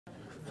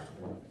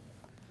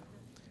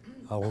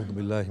أعوذ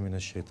بالله من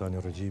الشيطان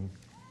الرجيم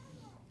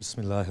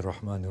بسم الله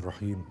الرحمن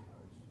الرحيم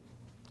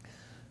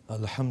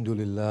الحمد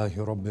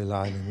لله رب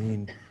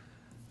العالمين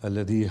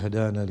الذي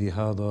هدانا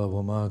لهذا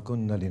وما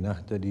كنا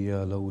لنهتدي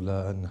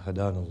لولا أن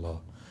هدانا الله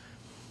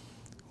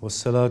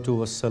والصلاة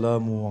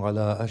والسلام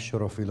على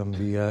أشرف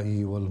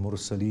الأنبياء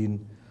والمرسلين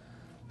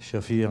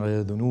شفيع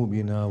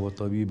ذنوبنا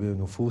وطبيب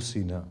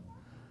نفوسنا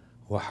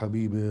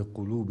وحبيب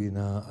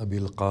قلوبنا أبي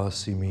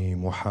القاسم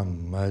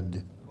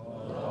محمد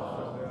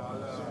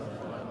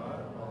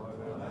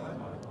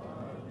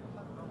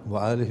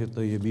وآله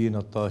الطيبين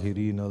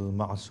الطاهرين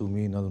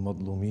المعصومين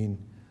المظلومين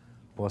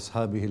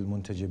وأصحابه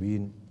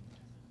المنتجبين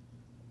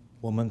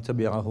ومن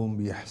تبعهم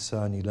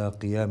بإحسان إلى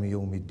قيام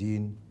يوم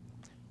الدين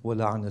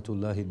ولعنة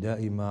الله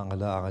الدائمة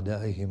على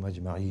أعدائهم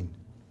أجمعين.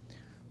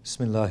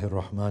 بسم الله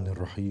الرحمن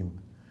الرحيم.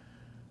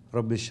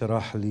 رب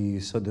اشرح لي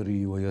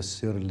صدري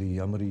ويسر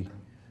لي أمري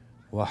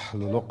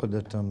واحلل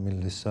عقدة من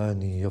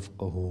لساني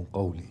يفقه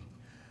قولي.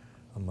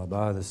 أما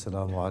بعد،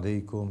 السلام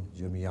عليكم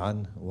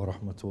جميعا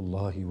ورحمة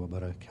الله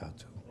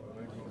وبركاته.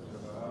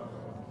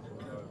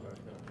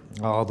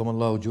 أعظم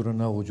الله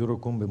أجورنا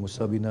وأجوركم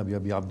بمسابنا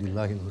بأبي عبد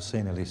الله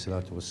الحسين عليه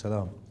الصلاة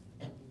والسلام.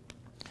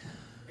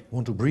 I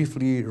want to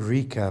briefly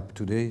recap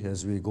today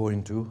as we go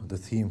into the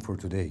theme for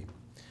today.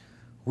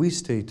 We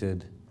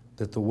stated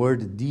that the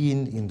word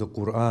deen in the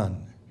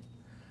Quran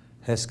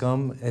has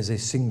come as a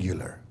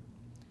singular.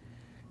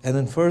 And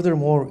then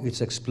furthermore,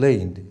 it's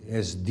explained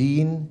as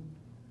deen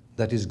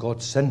that is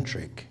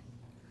God-centric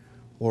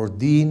or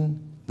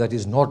deen that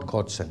is not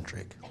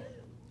God-centric.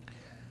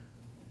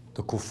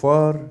 The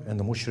kuffar and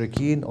the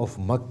mushrikeen of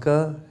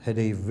Makkah had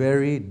a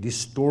very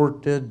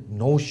distorted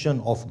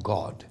notion of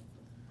God.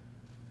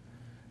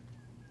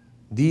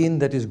 Deen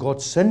that is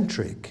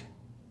God-centric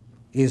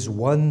is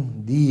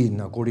one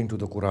deen according to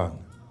the Quran.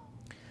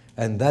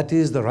 And that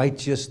is the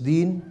righteous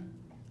deen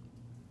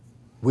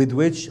with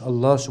which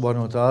Allah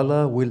subhanahu wa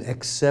ta'ala will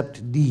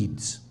accept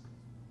deeds.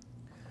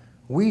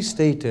 We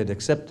stated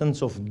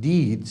acceptance of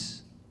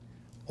deeds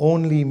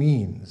only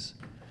means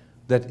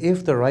that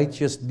if the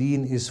righteous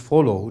deen is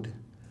followed,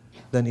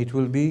 then it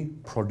will be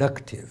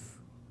productive.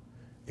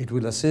 It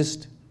will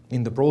assist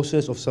in the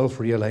process of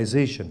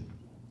self-realization.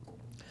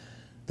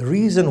 The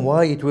reason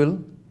why it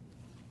will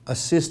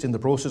assist in the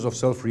process of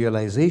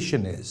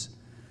self-realization is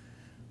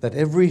that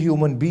every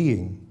human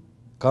being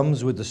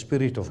comes with the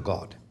Spirit of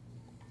God.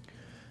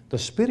 The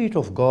Spirit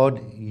of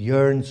God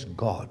yearns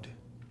God.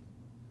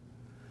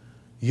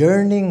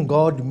 Yearning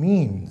God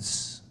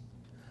means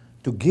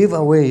to give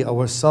away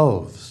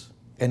ourselves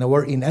and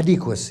our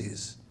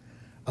inadequacies,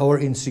 our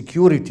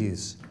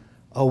insecurities,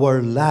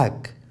 our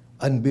lack,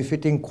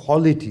 unbefitting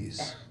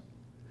qualities,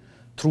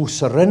 through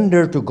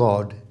surrender to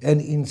God and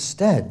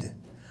instead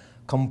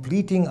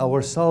completing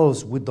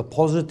ourselves with the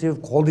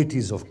positive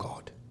qualities of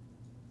God.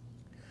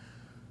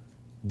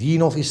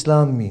 Deen of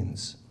Islam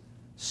means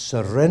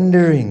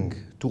surrendering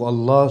to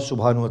Allah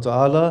subhanahu wa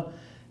ta'ala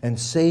and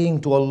saying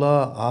to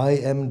Allah, I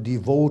am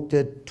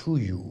devoted to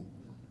you.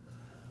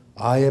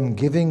 I am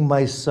giving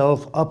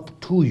myself up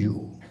to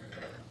you.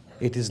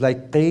 It is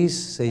like Qais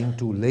saying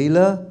to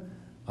Layla,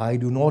 I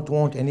do not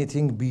want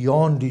anything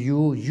beyond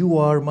you. You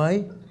are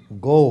my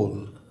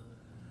goal.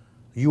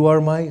 You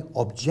are my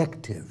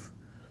objective.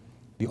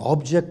 The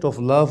object of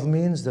love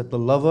means that the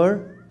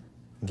lover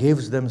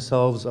gives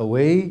themselves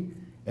away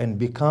and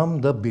become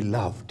the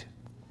beloved,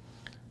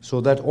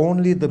 so that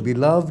only the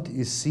beloved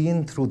is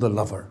seen through the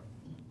lover.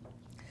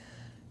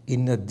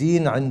 Inna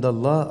deen 'inda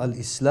Allah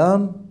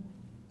al-Islam.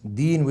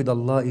 Deen with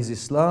Allah is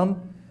Islam,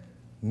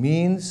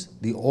 means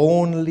the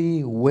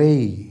only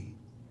way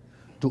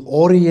to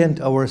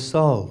orient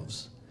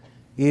ourselves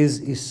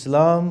is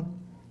Islam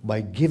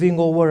by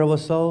giving over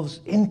ourselves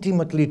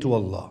intimately to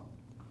Allah.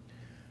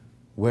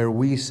 Where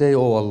we say,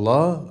 oh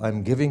Allah,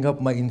 I'm giving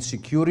up my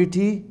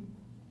insecurity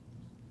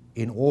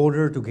in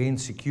order to gain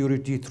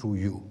security through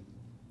you.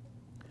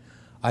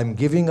 I'm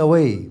giving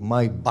away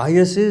my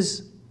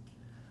biases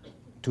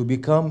to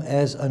become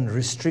as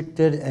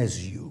unrestricted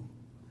as you.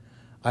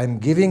 I'm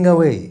giving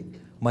away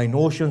my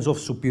notions of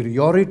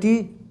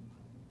superiority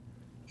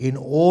in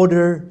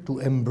order to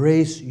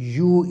embrace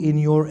you in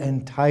your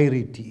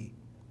entirety.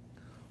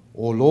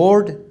 O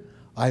Lord,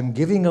 I'm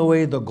giving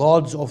away the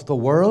gods of the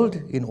world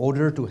in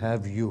order to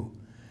have you.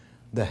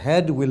 The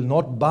head will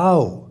not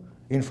bow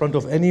in front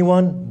of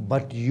anyone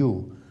but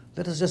you.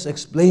 Let us just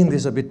explain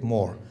this a bit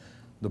more.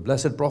 The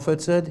Blessed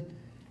Prophet said,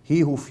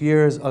 he who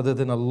fears other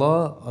than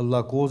Allah,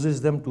 Allah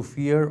causes them to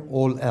fear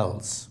all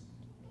else.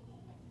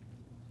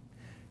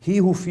 He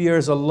who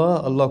fears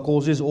Allah, Allah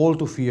causes all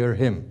to fear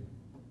him.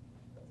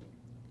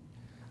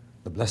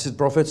 The Blessed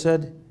Prophet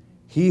said,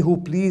 he who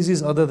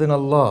pleases other than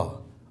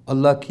Allah,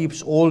 Allah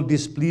keeps all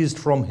displeased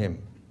from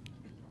him.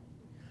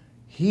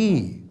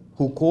 He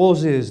who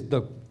causes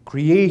the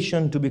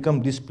creation to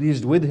become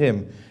displeased with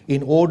him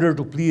in order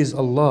to please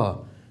Allah,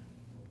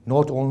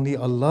 not only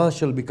Allah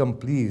shall become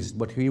pleased,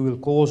 but He will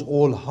cause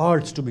all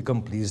hearts to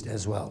become pleased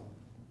as well.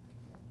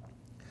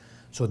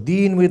 So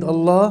deen with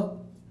Allah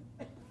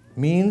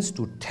means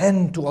to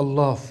tend to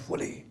Allah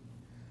fully,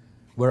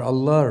 where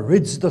Allah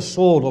rids the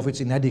soul of its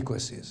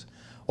inadequacies,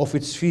 of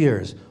its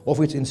fears,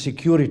 of its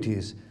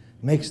insecurities,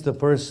 makes the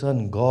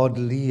person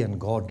godly and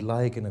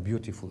godlike and a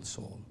beautiful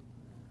soul.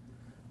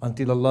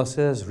 Until Allah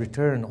says,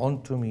 return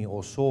unto me,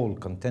 O soul,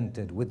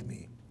 contented with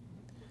me.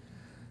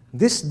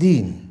 This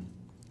deen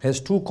has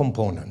two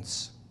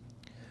components.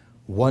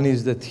 One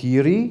is the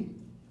theory,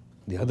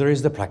 the other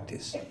is the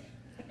practice.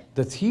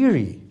 The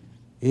theory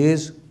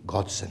is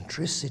God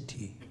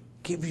centricity.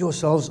 Give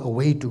yourselves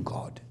away to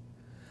God.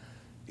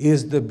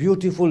 Is the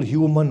beautiful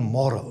human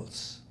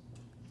morals.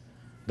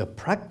 The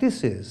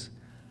practice is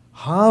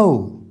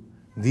how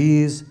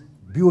these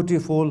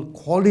beautiful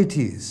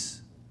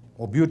qualities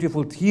or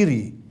beautiful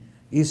theory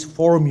is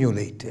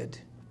formulated,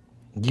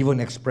 given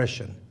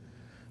expression.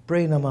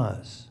 Pray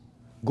namaz,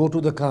 go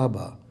to the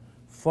Kaaba,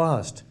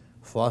 fast.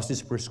 Fast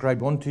is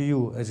prescribed unto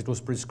you as it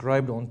was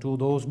prescribed unto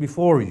those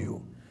before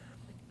you.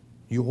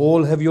 You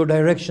all have your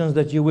directions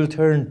that you will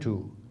turn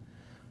to.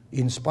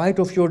 In spite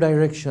of your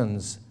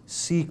directions,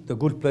 seek the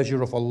good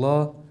pleasure of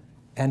Allah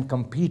and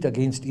compete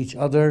against each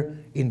other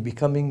in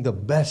becoming the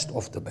best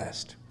of the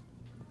best.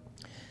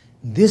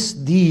 This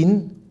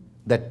deen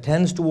that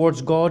tends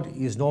towards God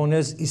is known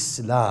as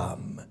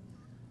Islam.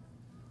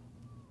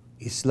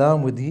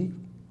 Islam with the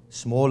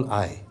small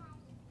I.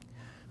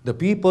 The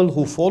people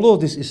who follow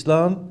this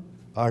Islam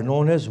are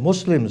known as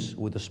Muslims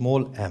with a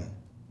small m.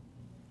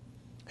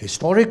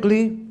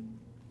 Historically,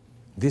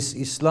 this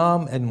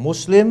Islam and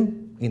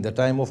Muslim in the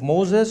time of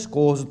Moses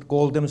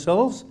called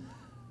themselves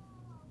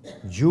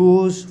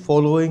Jews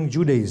following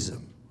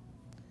Judaism.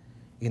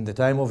 In the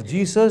time of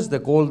Jesus, they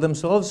called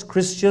themselves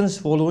Christians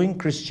following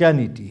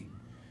Christianity.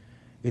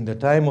 In the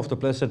time of the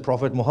blessed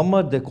Prophet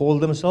Muhammad, they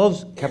called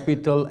themselves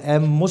capital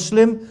M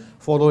Muslim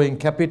following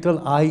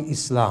capital I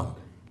Islam.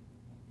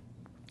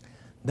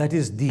 That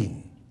is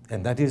deen.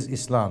 And that is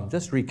Islam.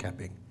 Just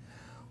recapping.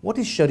 What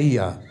is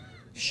Sharia?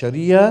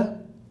 Sharia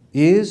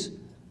is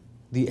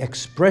the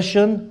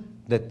expression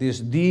that this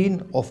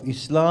deen of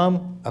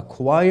Islam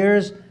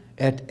acquires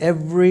at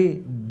every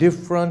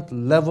different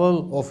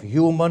level of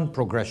human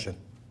progression.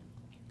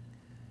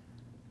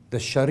 The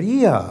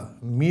Sharia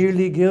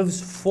merely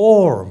gives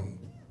form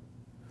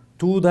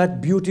to that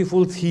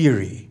beautiful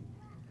theory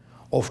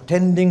of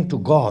tending to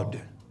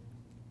God,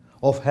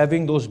 of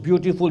having those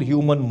beautiful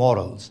human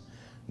morals.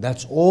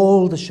 That's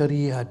all the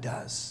Sharia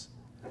does.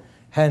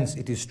 Hence,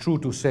 it is true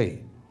to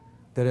say,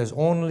 there has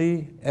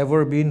only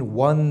ever been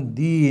one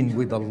deen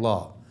with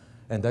Allah,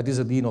 and that is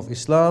the deen of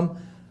Islam,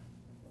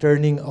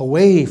 turning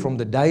away from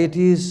the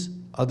deities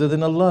other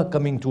than Allah,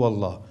 coming to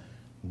Allah.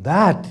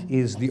 That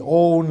is the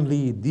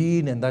only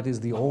deen, and that is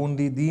the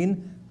only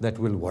deen that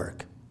will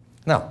work.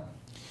 Now,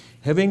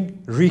 having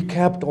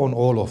recapped on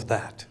all of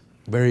that,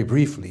 very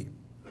briefly,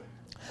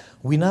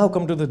 we now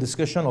come to the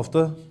discussion of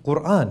the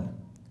Quran.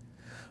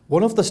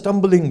 One of the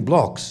stumbling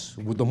blocks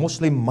with the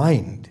Muslim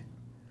mind,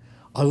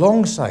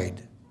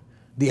 alongside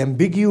the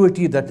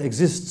ambiguity that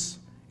exists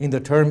in the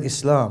term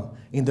Islam,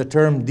 in the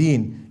term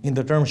deen, in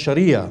the term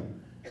Sharia,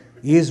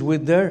 is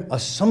with their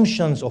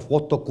assumptions of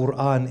what the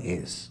Quran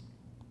is.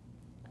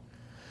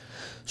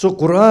 So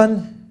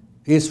Quran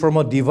is from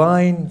a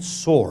divine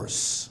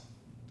source.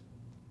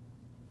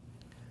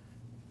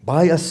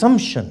 By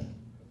assumption,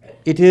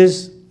 it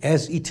is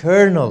as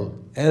eternal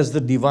as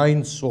the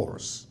divine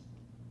source.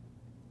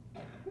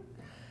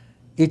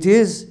 It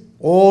is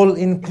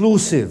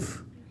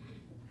all-inclusive,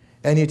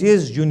 and it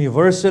is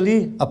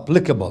universally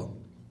applicable.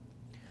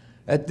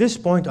 At this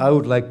point, I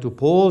would like to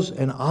pause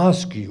and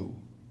ask you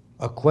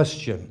a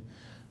question.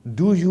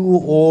 Do you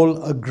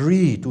all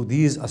agree to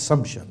these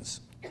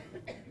assumptions?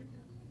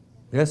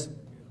 Yes?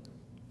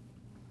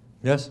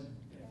 Yes?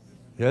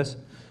 Yes?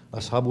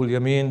 Ashabul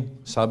Yameen,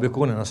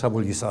 Sabiqun, and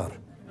Ashabul Yisar.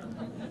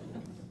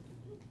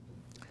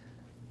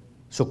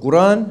 So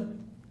Quran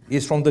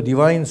is from the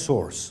divine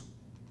source.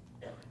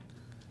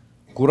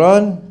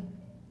 Quran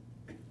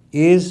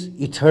is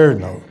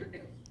eternal.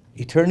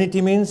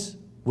 Eternity means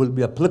will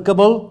be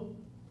applicable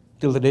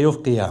till the day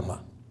of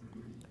Qiyamah.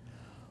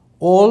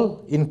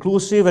 All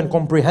inclusive and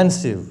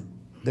comprehensive.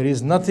 There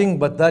is nothing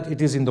but that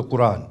it is in the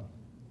Quran.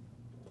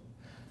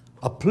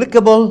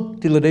 Applicable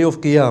till the day of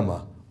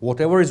Qiyamah.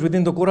 Whatever is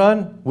within the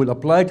Quran will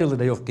apply till the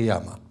day of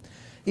Qiyamah.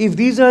 If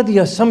these are the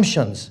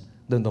assumptions,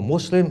 then the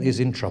Muslim is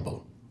in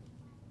trouble.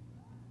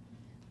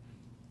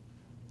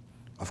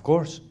 Of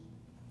course.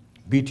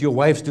 Beat your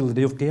wives till the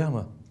day of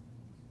Qiyamah.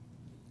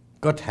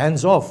 Cut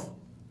hands off.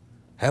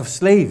 Have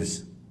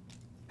slaves.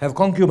 Have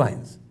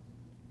concubines.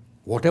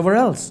 Whatever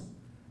else.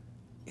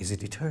 Is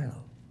it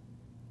eternal?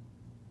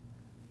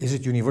 Is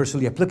it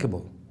universally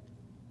applicable?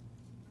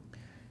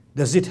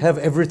 Does it have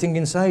everything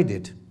inside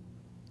it?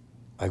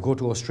 I go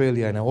to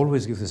Australia and I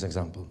always give this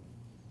example.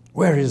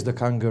 Where is the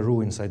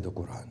kangaroo inside the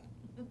Quran?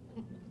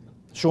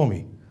 Show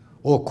me.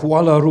 Or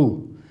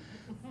koala-roo.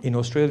 In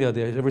Australia,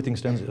 everything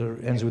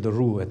ends with a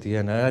roo at the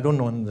end. I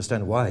don't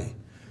understand why,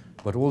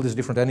 but all these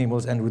different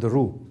animals end with a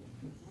roo.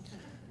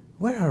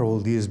 Where are all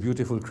these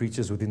beautiful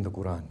creatures within the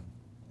Quran?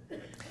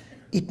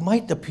 It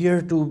might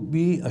appear to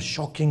be a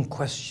shocking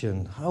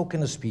question. How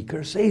can a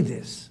speaker say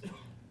this?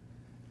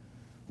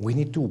 We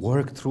need to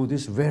work through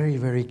this very,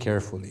 very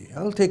carefully.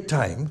 I'll take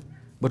time,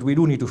 but we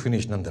do need to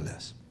finish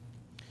nonetheless.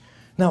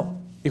 Now,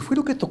 if we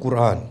look at the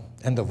Quran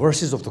and the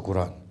verses of the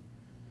Quran,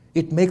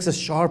 it makes a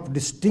sharp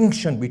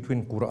distinction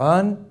between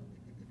Quran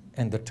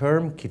and the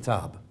term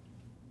kitab.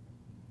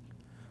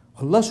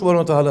 Allah subhanahu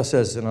wa ta'ala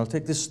says, and I'll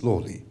take this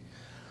slowly,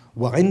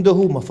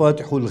 وَعِنْدَهُ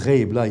مَفَاتِحُ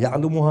الْغَيْبِ لَا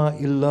يَعْلَمُهَا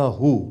إِلَّا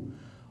هُ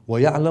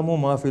وَيَعْلَمُ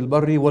مَا فِي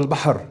الْبَرِّ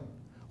وَالْبَحْرِ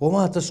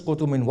وَمَا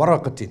تَسْقُطُ مِنْ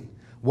وَرَقَةٍ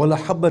وَلَا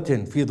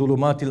حَبَّةٍ فِي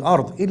ظُلُمَاتِ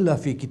الْأَرْضِ إِلَّا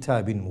فِي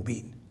كِتَابٍ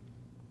مُبِينٍ.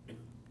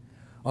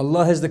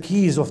 Allah has the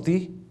keys of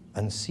the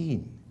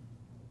unseen.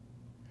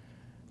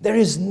 There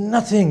is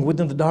nothing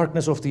within the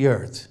darkness of the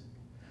earth.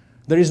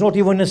 There is not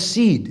even a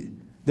seed.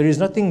 There is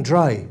nothing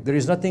dry. There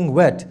is nothing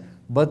wet,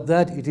 but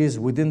that it is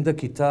within the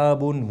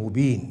Kitabun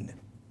Mubin.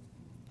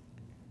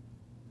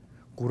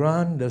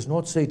 Quran does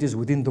not say it is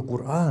within the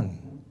Quran.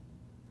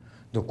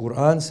 The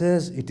Quran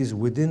says it is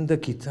within the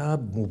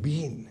Kitab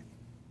Mubin.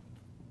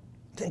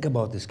 Think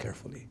about this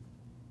carefully.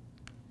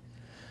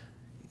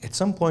 At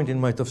some point in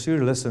my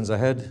tafsir lessons, I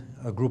had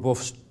a group of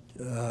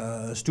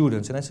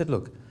students, and I said,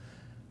 look,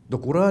 the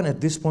Quran at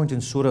this point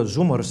in Surah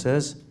Zumar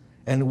says,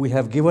 and we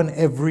have given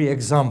every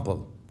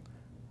example.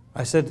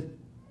 I said,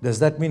 does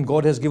that mean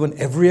God has given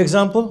every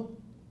example?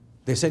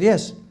 They said,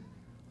 yes.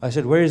 I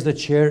said, where is the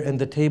chair and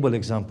the table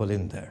example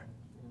in there?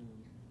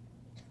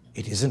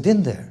 It isn't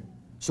in there.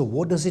 So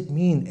what does it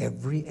mean,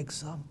 every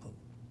example?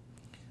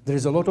 There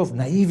is a lot of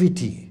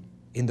naivety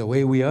in the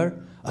way we are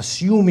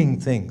assuming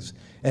things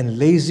and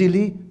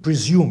lazily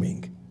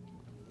presuming.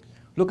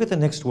 Look at the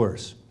next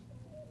verse.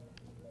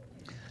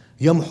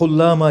 يَمْحُ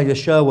اللَّهُ مَا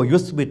يَشَاءُ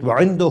وَيُثْبِتُ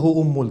وَعِنْدَهُ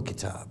أُمُّ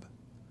الْكِتَابِ.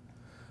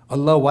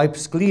 Allah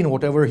wipes clean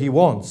whatever He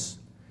wants,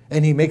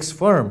 and He makes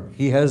firm.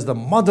 He has the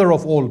mother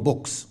of all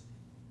books.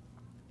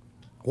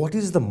 What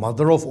is the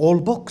mother of all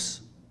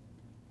books?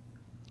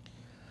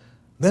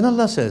 Then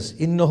Allah says,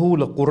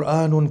 إِنَّهُ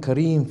لَقُرْآنٌ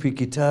كَرِيمٌ فِي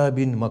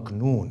كِتَابٍ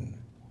مَكْنُونٍ.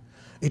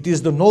 It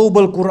is the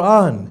noble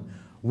Quran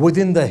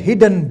within the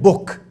hidden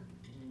book.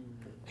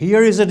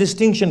 Here is a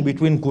distinction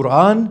between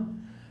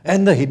Quran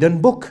and the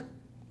hidden book.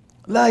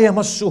 لَا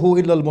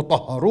يَمَسُّهُ إِلَّا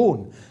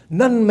الْمُطَهَّرُونَ.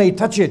 None may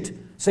touch it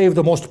save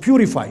the most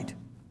purified.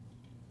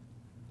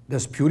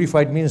 Does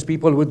purified means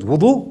people with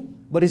wudu?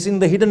 But it's in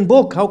the hidden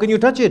book. How can you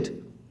touch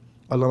it?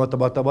 Allama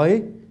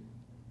Tabatabai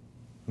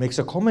makes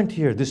a comment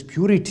here. This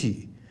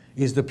purity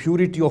is the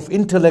purity of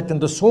intellect and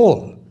the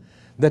soul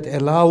that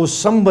allows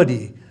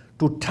somebody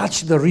to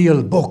touch the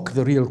real book,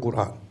 the real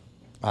Quran,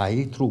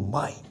 i.e. through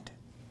mind.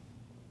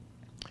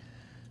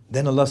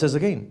 Then Allah says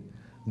again,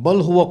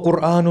 بَلْ هُوَ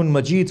قُرْآنٌ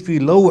مَجِيدٌ فِي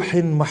لَوْحٍ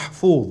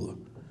مَحْفُوظٍ.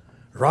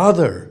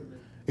 Rather,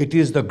 it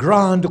is the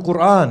grand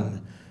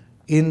Quran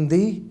in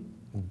the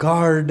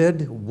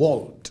guarded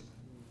vault.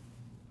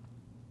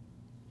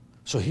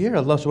 So here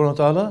Allah subhanahu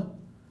wa ta'ala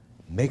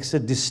makes a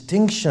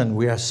distinction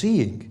we are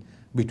seeing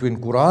between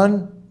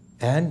Quran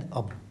and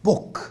a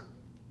book.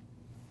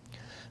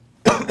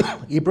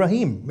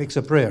 Ibrahim makes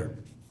a prayer.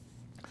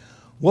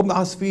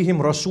 وَابْعَثْ فِيهِمْ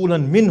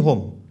رَسُولًا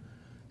مِّنْهُمْ.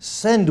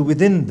 Send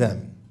within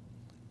them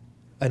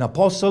an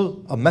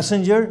apostle, a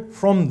messenger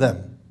from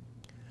them.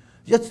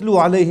 يَتْلُو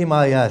عَلَيْهِمْ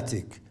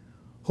آيَاتِكَ.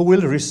 Who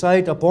will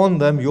recite upon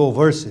them your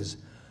verses.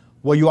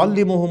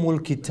 وَيُعَلِّمُهُمُ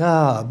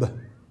الْكِتَابَ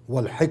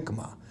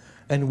وَالْحِكْمَةِ.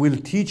 And will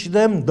teach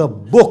them the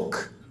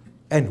book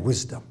and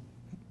wisdom.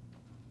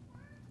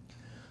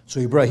 So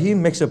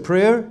Ibrahim makes a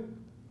prayer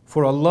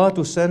for Allah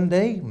to send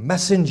a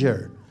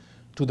messenger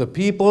to the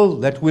people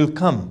that will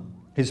come,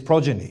 his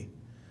progeny,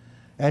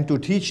 and to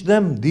teach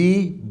them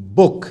the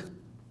book.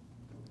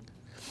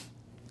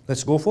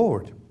 Let's go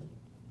forward.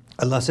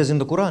 Allah says in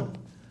the Quran,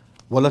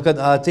 وَلَقَدْ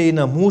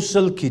آتَيْنَا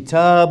مُوسَى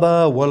الْكِتَابَ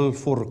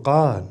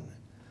وَالْفُرْقَانَ.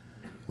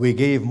 We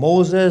gave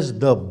Moses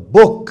the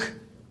book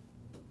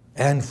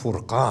and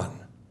Furqan,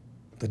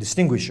 the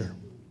distinguisher.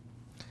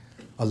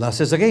 Allah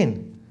says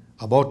again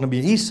about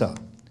Nabi Isa,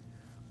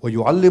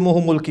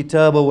 وَيُعَلِّمُهُمُ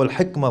الْكِتَابَ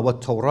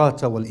وَالْحِكْمَةَ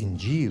وَالتَّوْرَاةَ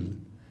وَالْإِنْجِيلَ.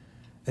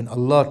 And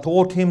Allah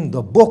taught him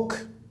the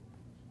book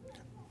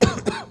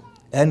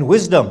and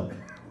wisdom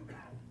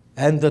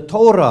and the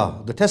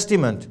Torah, the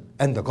Testament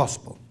and the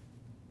Gospel.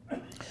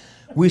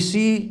 We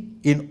see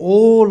in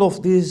all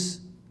of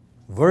these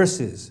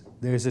verses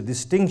there is a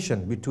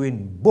distinction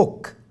between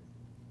book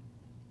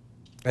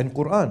and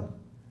Quran.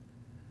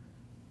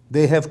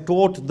 They have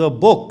taught the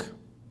book.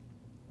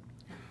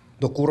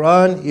 The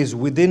Quran is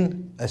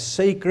within a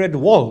sacred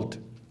vault.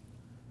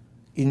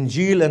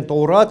 Injil and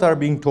Torah are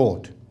being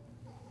taught.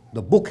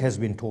 The book has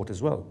been taught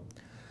as well.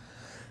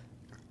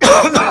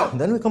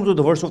 Then we come to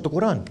the verse of the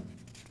Quran.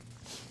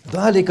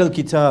 ذَلِكَ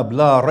الْكِتَابِ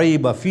لَا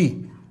رَيْبَ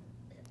فِيهِ.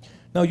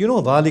 Now you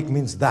know dhalik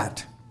means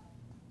that.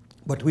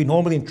 But we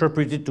normally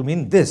interpret it to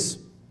mean this.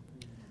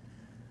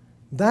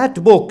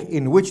 That book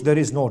in which there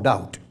is no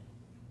doubt.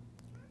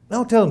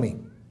 Now tell me,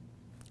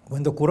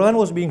 when the Quran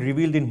was being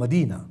revealed in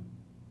Medina,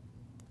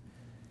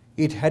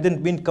 it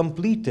hadn't been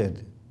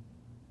completed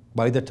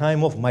by the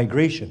time of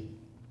migration.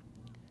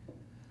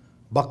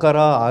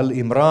 Baqarah,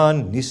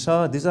 Al-Imran,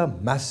 Nisa, these are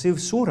massive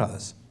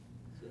surahs.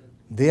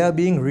 They are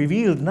being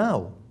revealed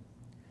now.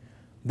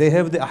 They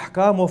have the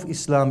ahkam of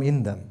Islam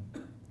in them.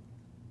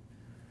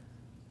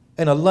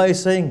 And Allah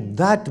is saying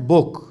that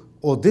book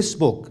or this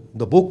book,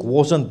 the book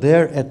wasn't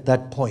there at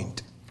that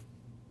point.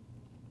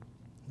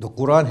 The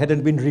Quran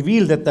hadn't been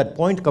revealed at that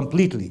point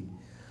completely.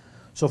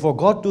 So for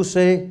God to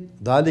say,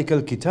 ذَلِكَ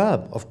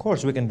الْكِتَابِ, of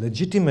course we can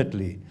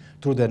legitimately,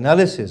 through the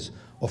analysis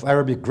of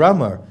Arabic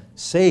grammar,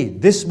 say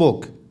this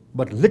book,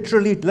 but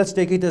literally let's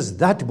take it as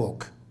that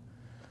book.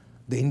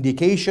 The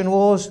indication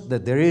was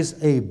that there is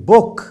a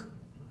book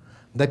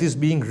that is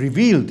being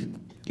revealed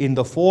in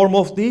the form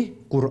of the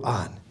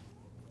Quran.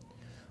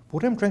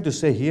 What I'm trying to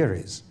say here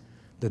is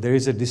that there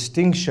is a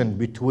distinction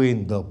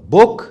between the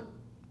book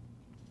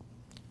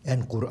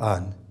and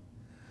Quran,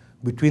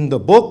 between the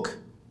book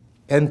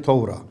and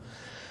Torah,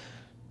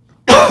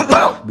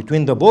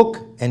 between the book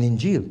and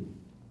Injil.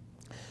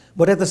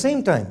 But at the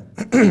same time,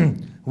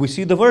 we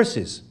see the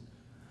verses.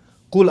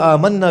 قُلْ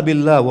آمَنَّا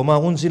بِاللَّهِ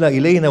وَمَا أُنزِلَ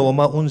إِلَيْنَا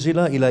وَمَا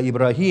أُنزِلَ إِلَى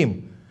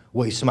إِبْرَاهِيمَ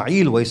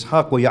وإسماعيل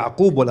وإسحاق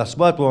ويعقوب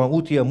والأسباط وما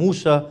أوتي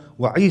موسى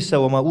وعيسى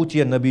وما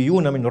أوتي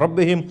النبيون من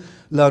ربهم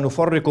لا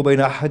نفرق بين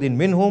أحد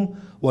منهم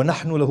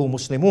ونحن له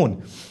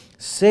مسلمون.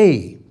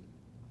 Say,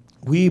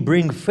 we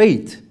bring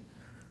faith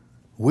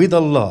with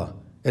Allah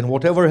and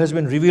whatever has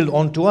been revealed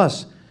unto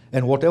us,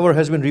 and whatever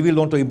has been revealed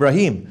unto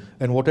Ibrahim,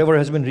 and whatever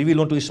has been revealed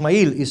unto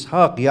Ismail,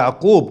 Ishaq,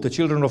 Yaqub, the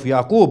children of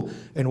Yaqub,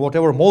 and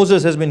whatever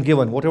Moses has been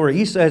given, whatever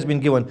Isa has been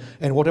given,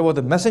 and whatever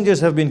the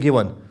messengers have been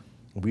given.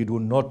 We do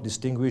not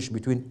distinguish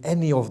between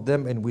any of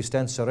them, and we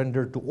stand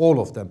surrendered to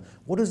all of them.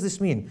 What does this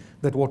mean?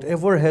 That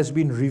whatever has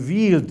been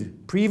revealed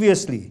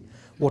previously,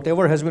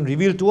 whatever has been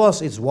revealed to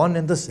us, is one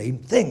and the same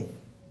thing.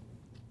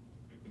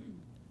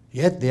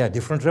 Yet they are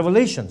different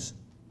revelations.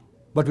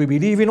 But we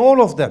believe in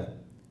all of them.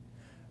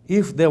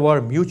 If they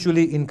were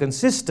mutually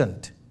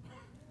inconsistent,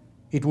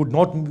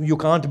 you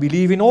can't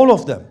believe in all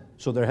of them.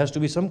 So there has to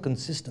be some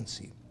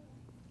consistency.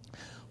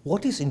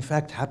 What is in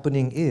fact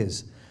happening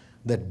is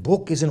that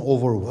book is an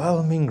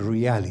overwhelming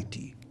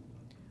reality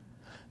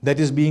that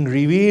is being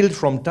revealed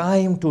from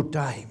time to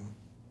time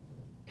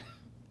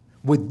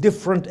with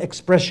different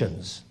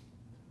expressions.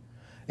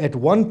 At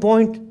one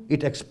point,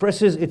 it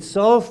expresses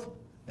itself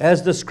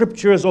as the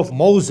scriptures of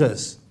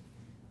Moses.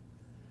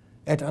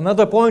 At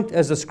another point,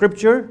 as the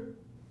scripture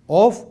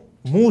of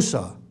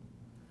Musa.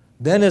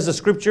 Then as the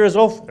scriptures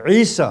of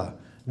Isa.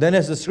 Then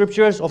as the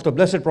scriptures of the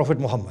Blessed Prophet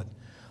Muhammad.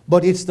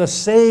 But it's the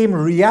same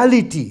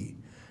reality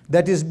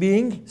that is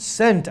being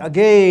sent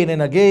again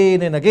and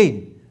again and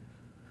again.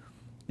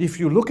 If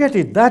you look at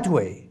it that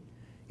way,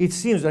 it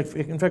seems like,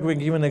 in fact, we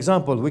can give an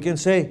example. We can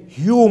say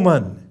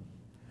human.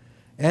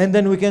 And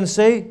then we can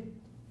say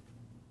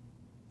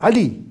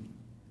Ali.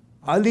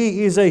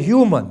 Ali is a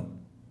human.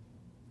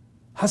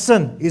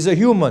 Hassan is a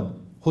human.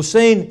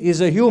 Hussein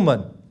is a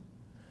human.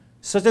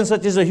 Such and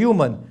such is a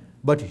human.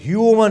 But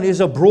human is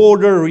a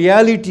broader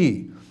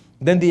reality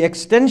than the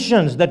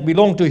extensions that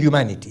belong to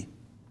humanity.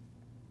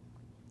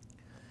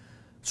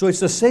 So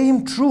it's the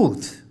same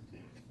truth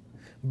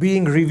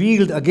being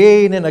revealed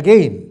again and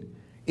again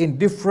in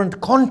different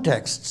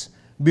contexts,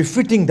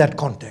 befitting that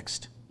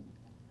context.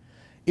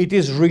 It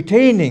is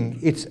retaining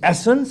its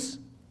essence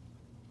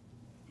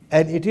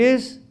and it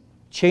is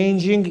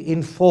changing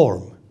in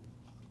form.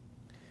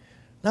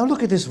 Now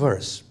look at this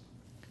verse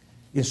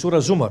in Surah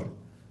Zumar.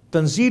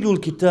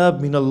 Tanzilul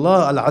Kitab min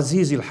Allah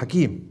al-Aziz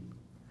al-Hakim.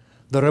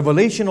 The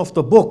revelation of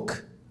the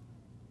book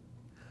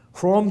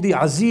from the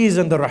Aziz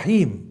and the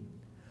Rahim,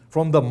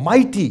 from the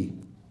mighty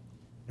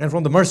and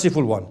from the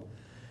merciful one.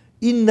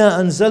 Inna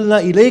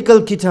anzalna ilayka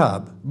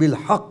al-kitab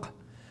bil-haq.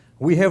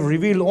 We have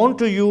revealed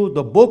unto you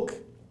the book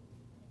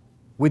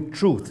with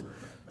truth.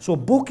 So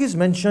book is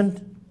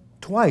mentioned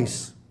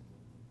twice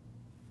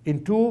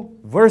in two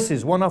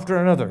verses, one after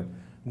another.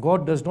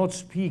 God does not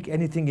speak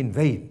anything in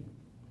vain,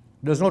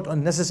 does not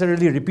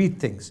unnecessarily repeat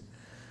things.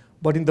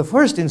 But in the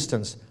first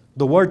instance,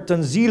 the word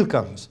tanzil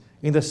comes.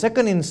 In the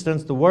second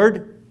instance, the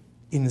word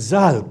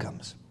inzal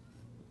comes.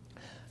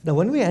 Now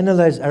when we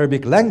analyze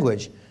Arabic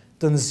language,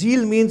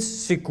 tanzil means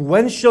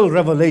sequential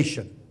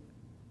revelation.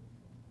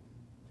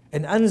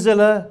 And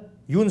anzala,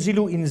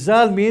 yunzilu,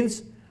 inzal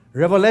means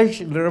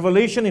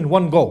revelation in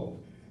one go.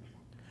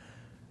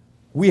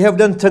 We have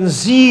done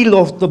tanzil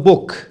of the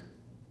book.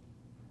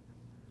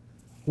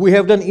 We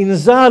have done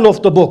inzal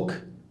of the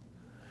book.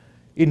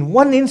 In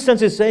one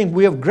instance it's saying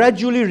we have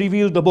gradually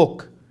revealed the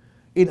book.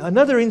 In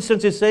another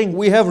instance it's saying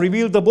we have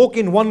revealed the book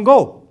in one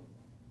go.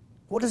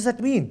 What does that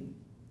mean?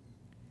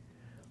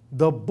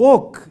 The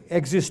book,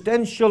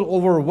 existential,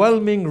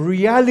 overwhelming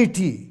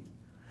reality,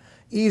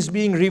 is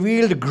being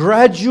revealed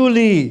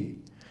gradually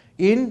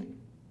in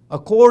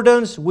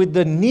accordance with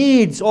the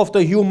needs of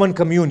the human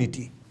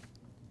community.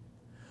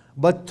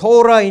 But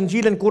Torah,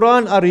 Injil and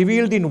Quran are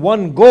revealed in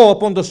one go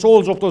upon the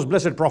souls of those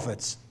blessed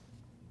prophets.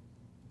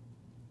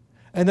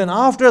 And then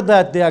after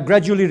that they are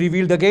gradually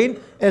revealed again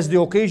as the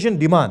occasion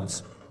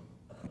demands.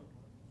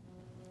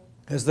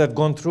 Has that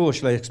gone through or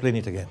shall I explain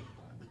it again?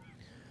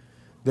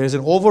 There is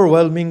an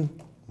overwhelming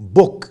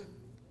book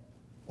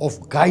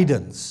of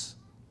guidance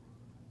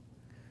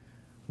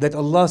that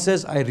Allah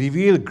says, I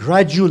reveal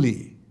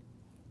gradually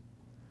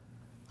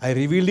I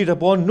revealed it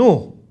upon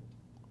Nuh.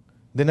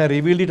 Then I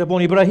revealed it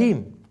upon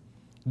Ibrahim.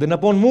 Then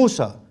upon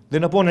Musa.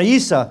 Then upon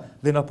Isa.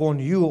 Then upon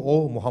you,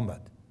 O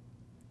Muhammad.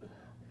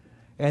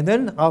 And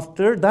then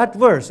after that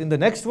verse, in the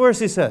next verse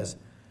he says,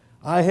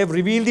 I have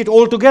revealed it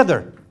all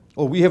together.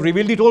 Or we have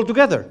revealed it all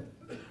together.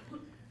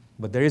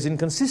 But there is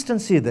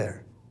inconsistency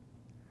there.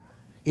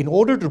 In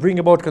order to bring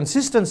about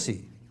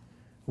consistency,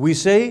 we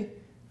say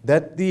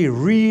that the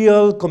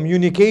real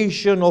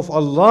communication of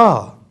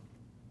Allah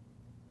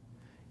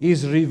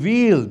is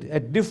revealed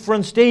at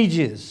different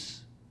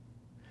stages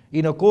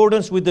in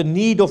accordance with the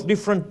need of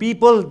different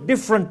people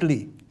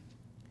differently.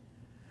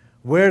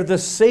 Where the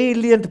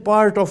salient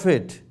part of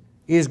it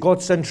is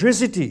God's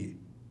centricity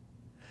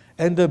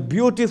and the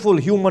beautiful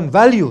human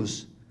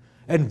values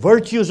and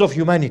virtues of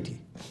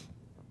humanity.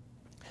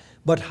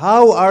 But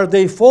how are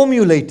they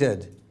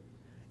formulated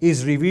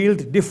is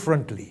revealed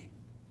differently.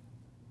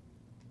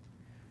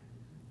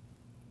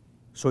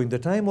 So in the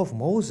time of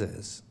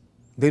Moses,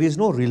 there is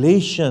no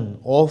relation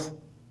of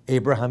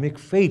Abrahamic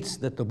faiths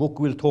that the book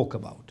will talk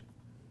about.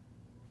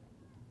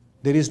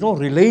 There is no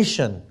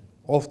relation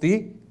of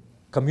the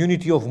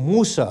community of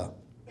Musa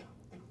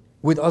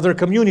with other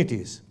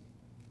communities.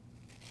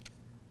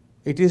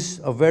 It is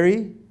a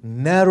very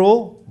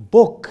narrow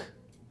book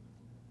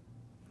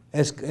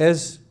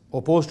as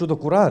opposed to the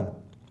Quran,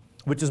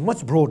 which is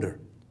much broader.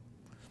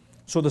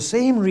 So the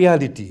same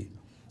reality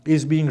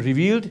is being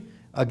revealed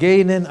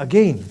again and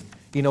again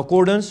in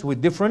accordance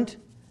with different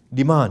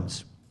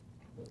demands.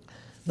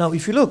 Now,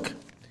 if you look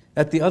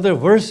at the other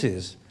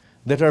verses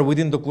that are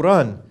within the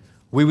Quran,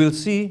 we will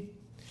see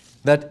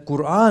that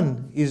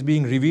Quran is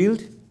being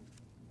revealed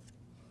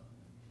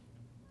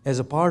as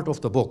a part of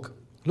the book.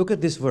 Look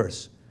at this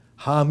verse.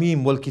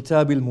 Hamim wal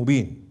kitabil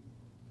mubin.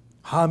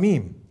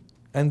 Hamim,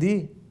 and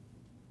the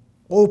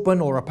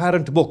open or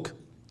apparent book.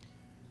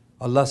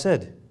 Allah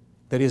said,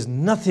 there is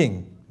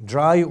nothing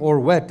dry or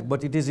wet,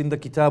 but it is in the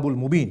Kitabul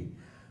Mubin.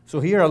 So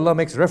here Allah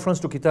makes reference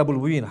to Kitabul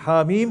Mubin.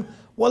 Hamim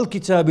wal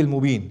Kitabil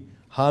Mubin.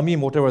 Hamim,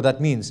 whatever that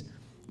means.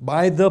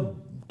 By the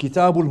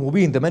Kitabul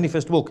Mubin, the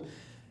manifest book.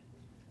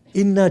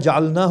 Inna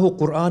ja'alnahu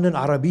Qur'anan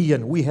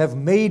Arabiyan. We have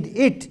made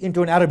it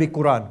into an Arabic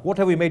Quran. What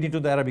have we made into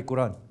the Arabic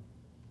Quran?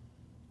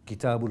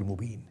 Kitabul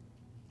Mubin.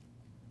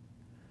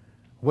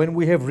 When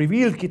we have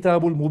revealed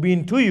Kitabul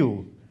Mubin to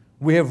you,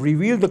 we have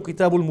revealed the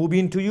Kitabul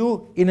Mubin to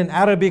you in an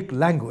Arabic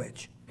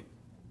language.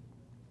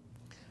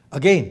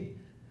 Again,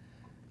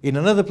 in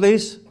another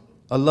place,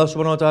 Allah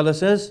subhanahu wa ta'ala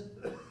says,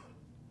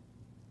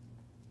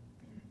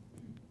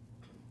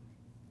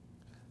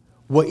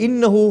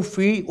 وَإِنَّهُ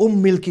فِي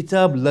أُمِّ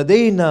الْكِتَابِ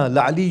لَدَيْنَا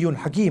لَعَلِيٌّ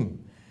حَكِيمٌ.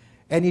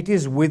 And it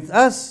is with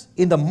us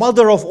in the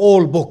mother of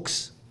all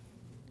books.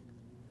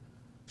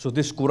 So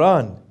this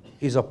Quran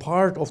is a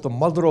part of the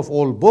mother of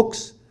all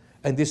books,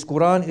 and this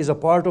Quran is a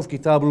part of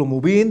Kitabul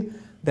Mubin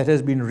that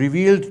has been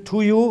revealed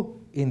to you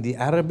in the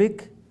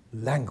Arabic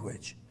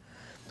language.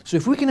 So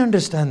if we can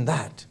understand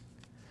that,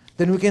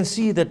 then we can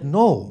see that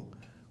no,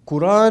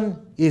 Quran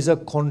is a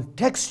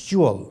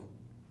contextual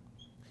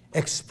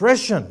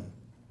expression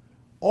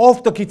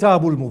of the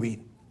Kitabul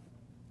Mubin.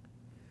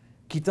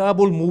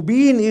 Kitabul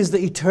Mubin is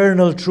the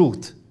eternal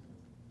truth.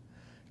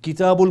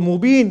 Kitabul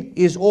Mubin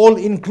is all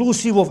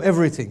inclusive of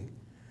everything.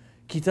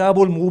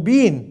 Kitabul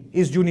Mubin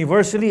is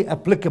universally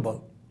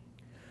applicable.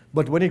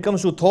 But when it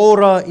comes to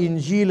Torah,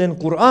 Injil and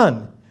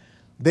Quran,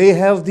 they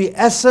have the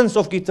essence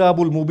of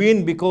Kitabul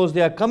Mubin because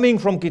they are coming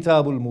from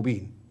Kitabul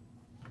Mubin.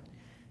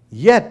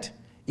 Yet,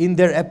 in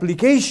their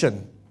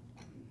application,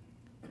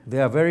 they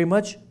are very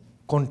much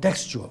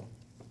contextual.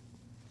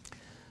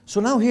 So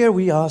now here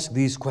we ask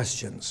these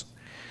questions.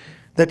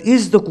 That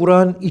is the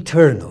Quran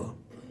eternal?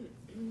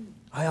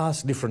 I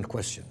ask different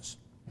questions.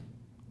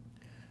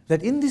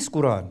 That in this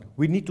Quran,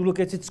 we need to look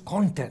at its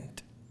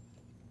content.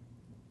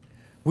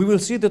 We will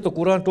see that the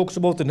Quran talks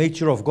about the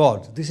nature of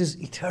God. This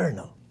is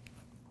eternal.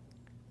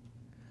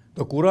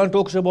 The Quran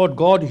talks about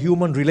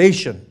God-human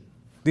relation.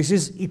 This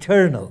is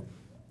eternal.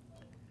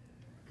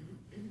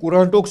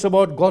 Quran talks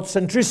about God's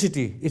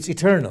centricity. It's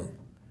eternal.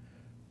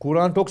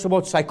 Quran talks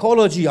about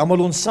psychology,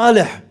 amalun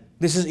salih.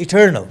 This is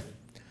eternal.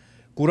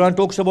 Quran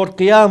talks about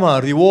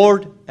qiyamah,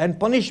 reward and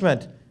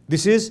punishment.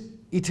 This is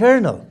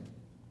eternal.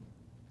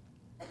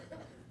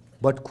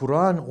 But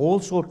Quran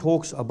also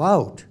talks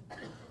about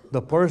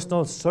the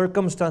personal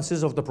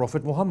circumstances of the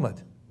Prophet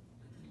Muhammad.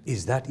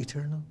 Is that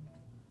eternal?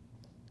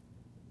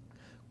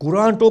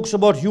 Quran talks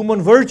about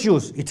human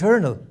virtues,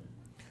 eternal.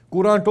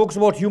 Quran talks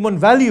about human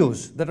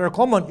values that are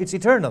common, it's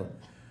eternal.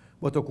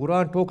 But the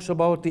Quran talks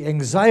about the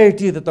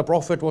anxiety that the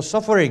Prophet was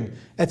suffering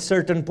at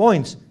certain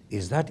points.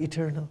 Is that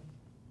eternal?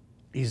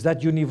 Is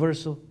that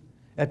universal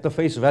at the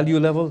face value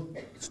level?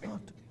 It's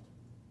not.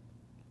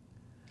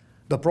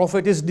 The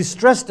Prophet is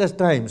distressed at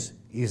times.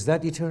 Is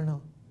that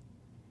eternal?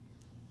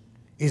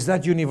 Is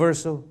that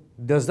universal?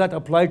 Does that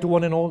apply to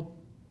one and all?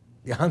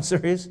 The answer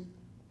is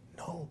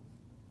no.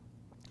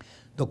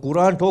 The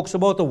Quran talks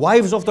about the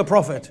wives of the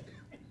Prophet.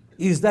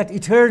 Is that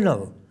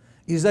eternal?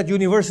 Is that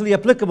universally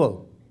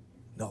applicable?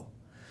 No.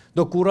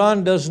 The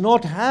Quran does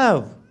not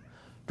have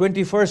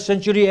 21st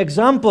century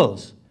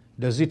examples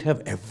Does it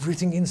have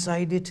everything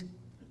inside it?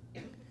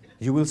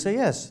 You will say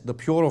yes, the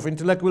pure of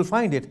intellect will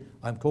find it.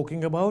 I'm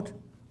talking about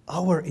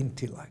our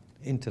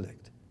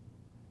intellect.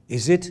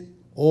 Is it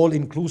all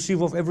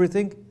inclusive of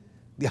everything?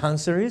 The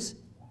answer is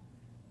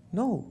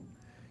no.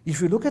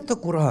 If you look at the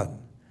Quran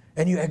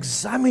and you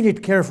examine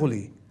it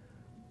carefully,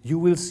 you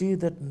will see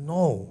that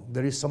no,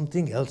 there is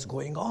something else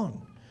going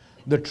on.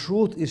 The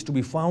truth is to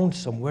be found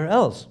somewhere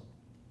else.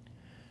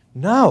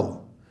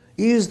 Now,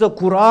 is the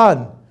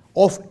Quran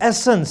of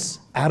essence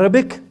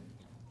Arabic?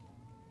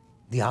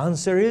 The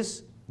answer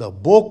is the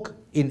book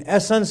in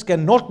essence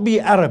cannot be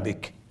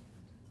Arabic.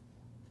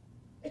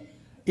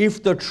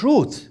 If the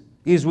truth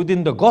is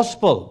within the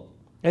Gospel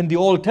and the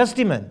Old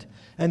Testament,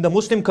 and the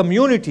Muslim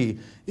community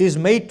is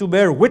made to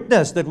bear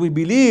witness that we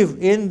believe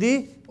in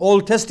the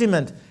Old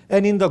Testament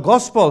and in the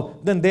Gospel,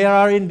 then they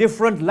are in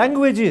different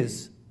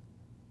languages.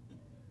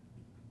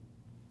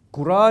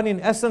 Quran in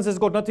essence has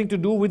got nothing to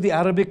do with the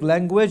Arabic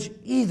language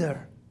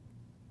either.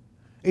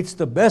 It's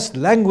the best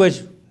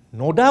language,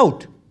 no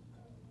doubt,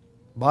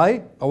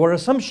 by our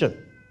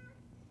assumption.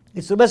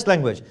 It's the best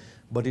language,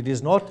 but it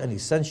is not an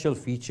essential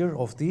feature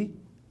of the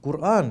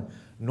Quran,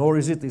 nor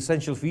is it the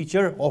essential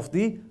feature of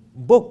the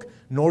book,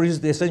 nor is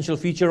it the essential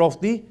feature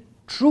of the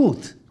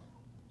truth.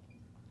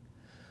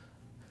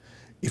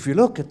 If you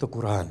look at the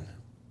Quran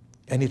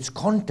and its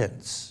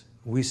contents,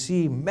 we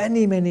see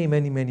many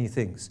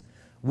things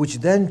which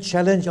then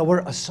challenge our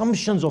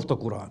assumptions of the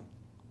Quran.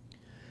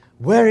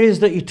 Where is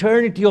the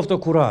eternity of the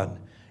Quran?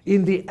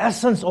 In the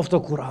essence of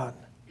the Quran.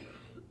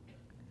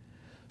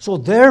 So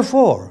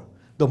therefore,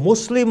 the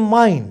Muslim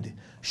mind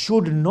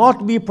should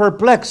not be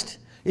perplexed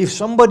if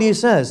somebody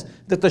says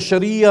that the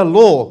Sharia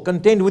law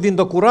contained within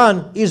the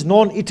Quran is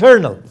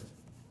non-eternal.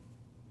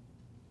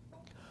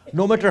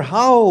 No matter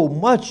how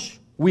much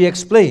we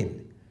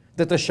explain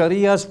that the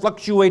Sharias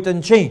fluctuate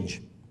and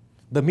change,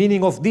 the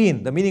meaning of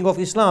deen, the meaning of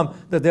Islam,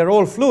 that they're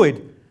all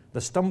fluid,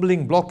 the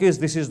stumbling block is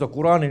this is the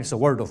Quran and it's the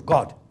word of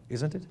God,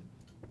 isn't it?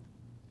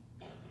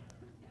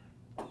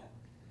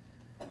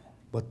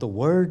 But the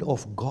word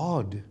of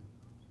God,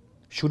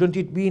 shouldn't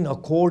it be in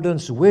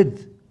accordance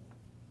with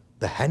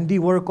the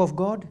handiwork of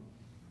God?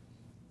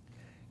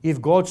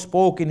 If God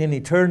spoke in an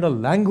eternal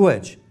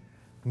language,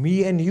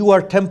 me and you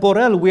are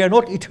temporal, we are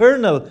not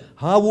eternal.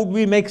 How would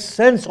we make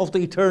sense of the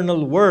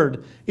eternal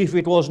word if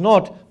it was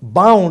not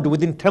bound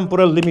within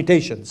temporal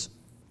limitations?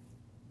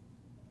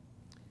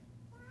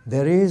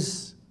 There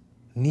is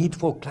need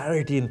for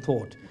clarity in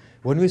thought.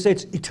 When we say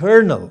it's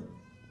eternal,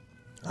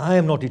 I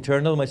am not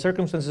eternal, my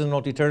circumstances are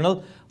not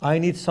eternal, I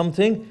need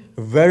something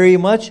very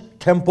much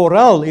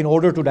temporal in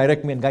order to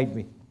direct me and guide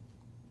me.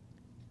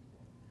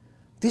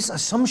 This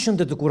assumption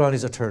that the Quran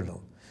is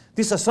eternal,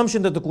 this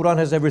assumption that the Quran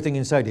has everything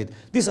inside it,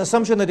 this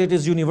assumption that it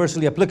is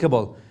universally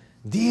applicable,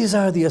 these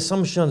are the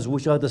assumptions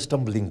which are the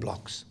stumbling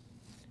blocks.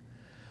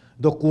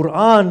 The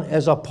Quran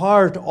as a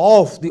part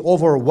of the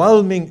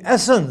overwhelming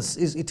essence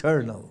is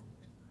eternal.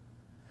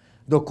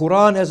 The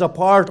Quran as a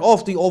part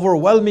of the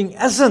overwhelming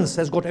essence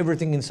has got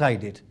everything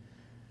inside it.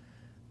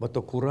 But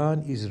the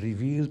Quran is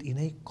revealed in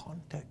a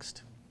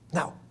context.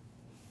 Now,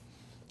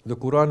 the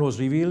Quran was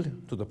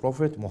revealed to the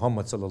Prophet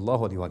Muhammad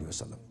sallallahu alaihi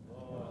wasallam.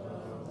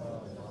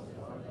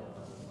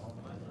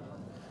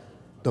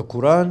 The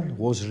Quran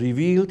was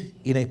revealed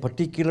in a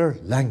particular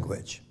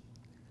language.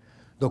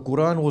 The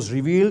Quran was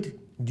revealed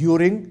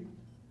during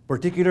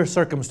particular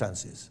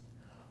circumstances.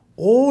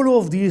 All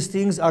of these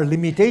things are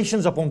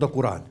limitations upon the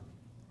Quran.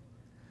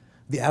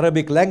 The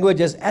Arabic language,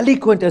 as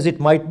eloquent as it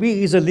might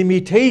be, is a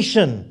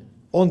limitation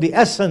on the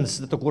essence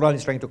that the Quran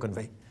is trying to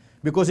convey.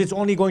 Because it's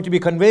only going to be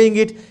conveying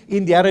it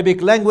in the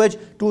Arabic language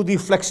to the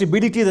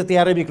flexibility that the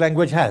Arabic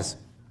language has.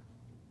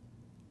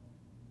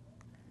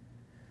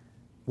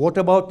 What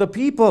about the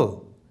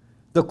people?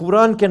 The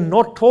Quran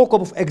cannot talk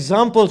of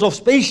examples of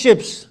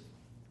spaceships,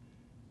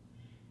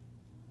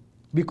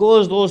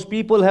 because those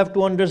people have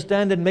to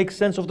understand and make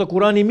sense of the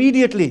Quran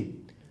immediately.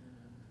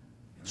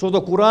 So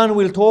the Quran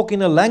will talk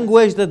in a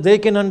language that they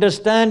can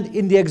understand,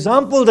 in the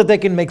example that they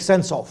can make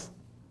sense of.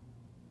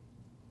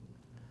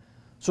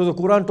 So the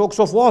Quran talks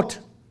of what?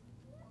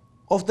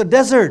 Of the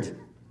desert,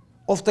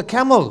 of the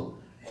camel.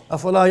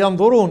 أَفَلَا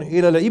يَنْظُرُونَ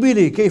إِلَى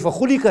الْإِبِلِ كَيْفَ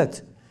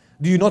خُلِقَتْ.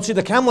 Do you not see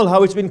the camel,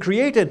 how it's been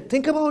created?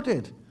 Think about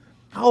it.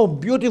 How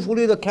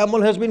beautifully the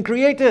camel has been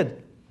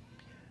created.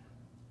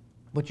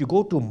 But you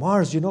go to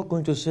Mars, you're not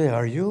going to say,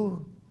 are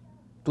you?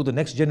 To the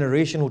next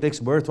generation who takes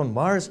birth on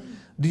Mars,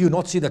 do you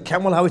not see the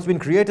camel, how it's been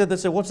created? They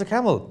say, what's a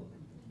camel?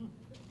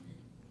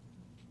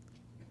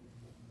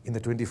 In the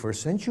 21st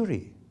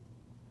century,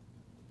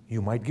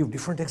 you might give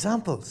different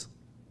examples.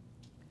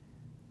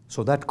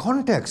 So that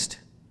context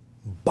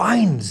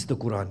binds the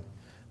Quran.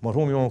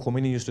 Marhum Imam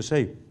Khomeini used to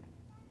say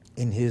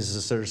in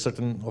his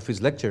certain of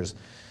his lectures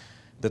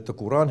that the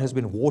Quran has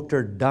been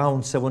watered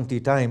down 70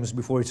 times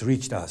before it's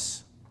reached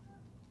us.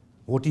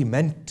 What he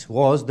meant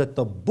was that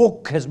the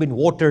book has been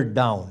watered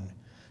down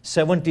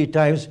 70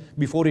 times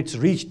before it's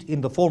reached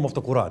in the form of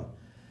the Quran.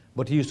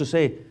 But he used to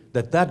say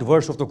that that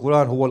verse of the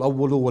Quran, huwa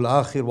al-awwalu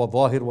wal-akhir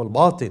wal-zahir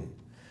wal-batin,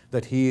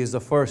 that He is the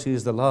first, He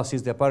is the last, He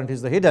is the apparent, He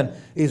is the hidden,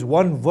 is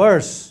one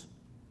verse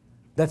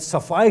that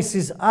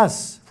suffices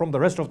us from the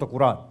rest of the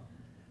Quran.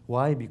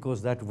 Why?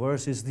 Because that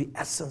verse is the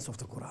essence of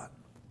the Quran.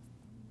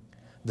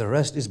 The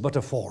rest is but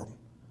a form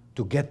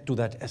to get to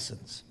that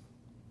essence.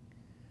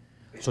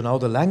 So now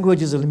the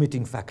language is a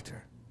limiting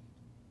factor.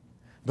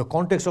 The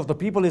context of the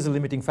people is a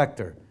limiting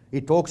factor.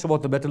 It talks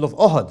about the battle of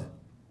Uhud,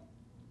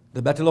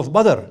 the battle of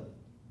Badr.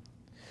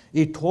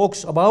 It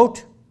talks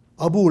about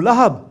Abu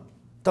Lahab,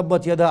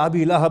 Tabbat yada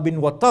Abi Lahabin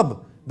wa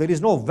tab. There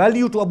is no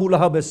value to Abu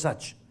Lahab as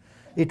such.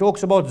 It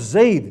talks about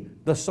Zayd,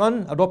 the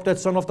son, adopted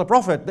son of the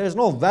Prophet. There is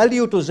no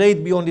value to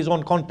Zayd beyond his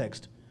own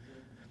context.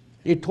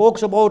 It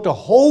talks about a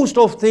host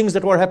of things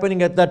that were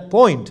happening at that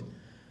point.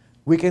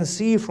 We can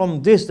see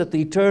from this that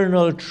the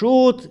eternal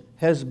truth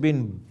has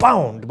been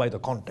bound by the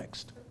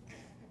context.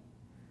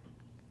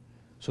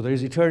 So there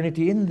is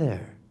eternity in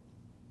there.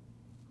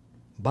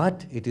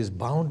 But it is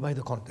bound by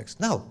the context.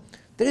 Now,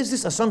 there is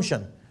this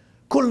assumption.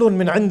 Kullun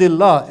min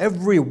indillah.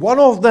 Every one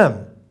of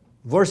them.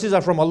 Verses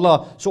are from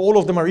Allah. So all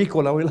of them are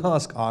equal. I will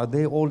ask, are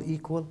they all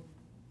equal?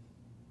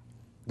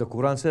 The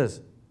Quran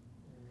says,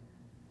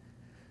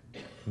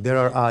 there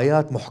are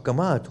ayat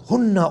muhkamat.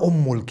 Hunna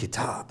ummul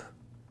kitab.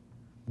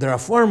 There are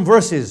firm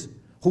verses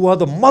who are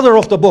the mother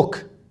of the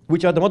book.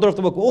 Which are the mother of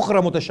the book.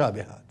 Ukhra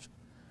mutashabihat.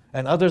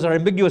 And others are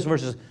ambiguous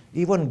verses.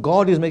 Even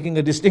God is making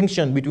a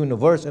distinction between a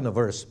verse and a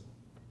verse.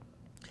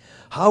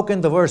 How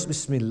can the verse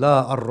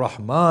Bismillah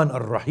ar-Rahman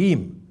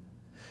ar-Rahim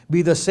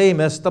be the same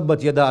as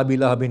Tabbat yada Abi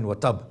Lahabin wa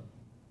tab?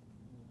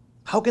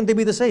 How can they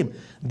be the same?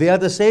 They are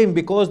the same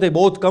because they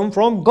both come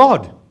from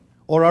God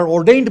or are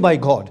ordained by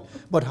God.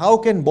 But how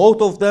can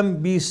both of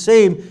them be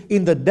same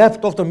in the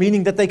depth of the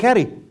meaning that they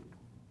carry?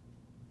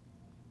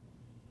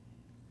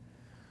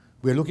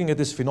 We are looking at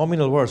this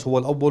phenomenal verse,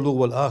 huwa al-awwalu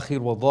wal-akhir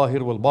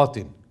wal-zahir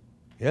wal-batin.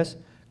 Yes?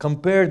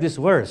 Compare this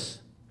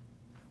verse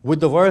with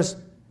the verse,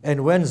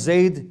 and when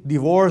Zayd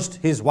divorced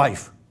his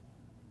wife.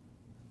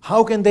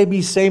 How can they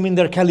be same in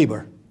their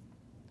caliber?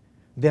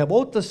 They are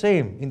both the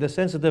same in the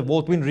sense that they've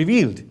both been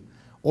revealed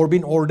or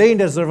been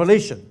ordained as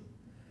revelation.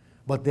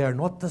 But they are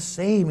not the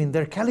same in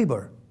their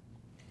caliber.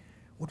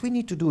 What we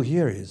need to do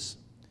here is,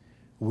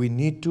 we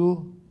need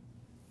to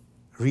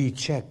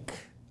recheck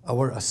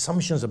our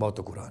assumptions about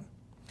the Quran.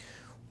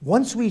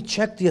 Once we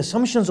check the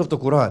assumptions of the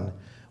Quran,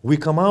 we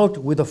come out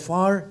with a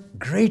far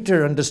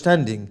greater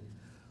understanding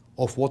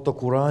of what the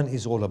Quran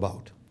is all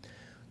about.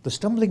 The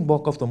stumbling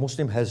block of the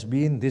Muslim has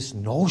been this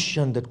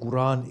notion that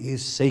Quran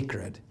is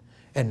sacred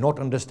and not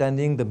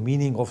understanding the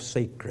meaning of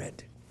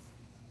sacred.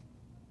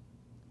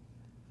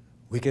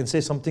 We can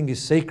say something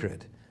is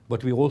sacred,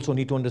 but we also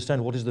need to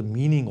understand what is the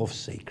meaning of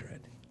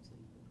sacred.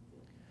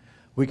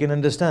 We can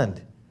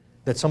understand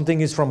that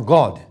something is from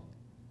God,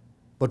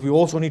 but we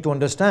also need to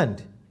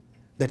understand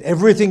that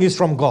everything is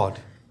from God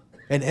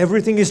and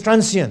everything is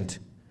transient.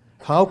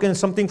 How can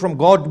something from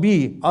God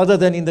be other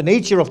than in the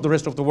nature of the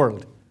rest of the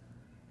world?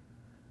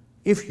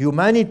 If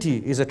humanity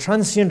is a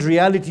transient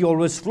reality,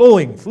 always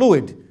flowing,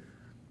 fluid,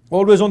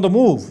 always on the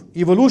move,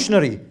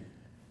 evolutionary,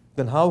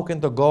 then how can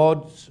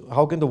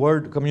the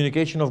word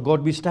communication of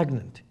God be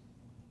stagnant?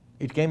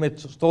 It came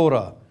as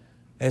Torah,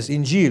 as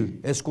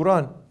Injil, as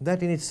Quran.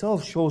 That in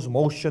itself shows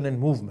motion and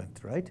movement,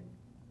 right?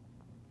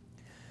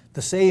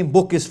 The same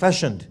book is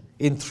fashioned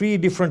in 3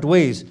 different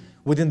ways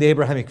within the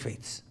Abrahamic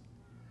faiths.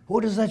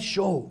 What does that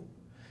show?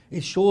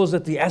 It shows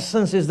that the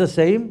essence is the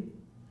same,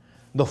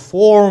 the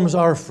forms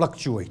are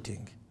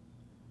fluctuating.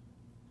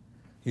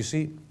 You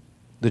see,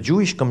 the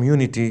Jewish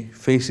community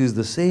faces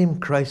the same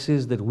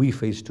crisis that we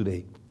face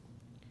today.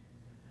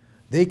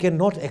 They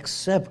cannot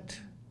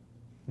accept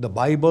the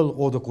Bible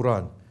or the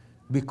Quran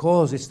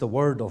because it's the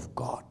word of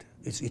God.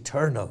 It's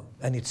eternal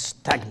and it's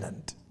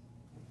stagnant.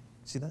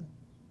 See that?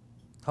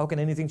 How can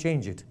anything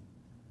change it?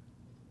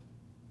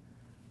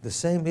 The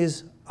same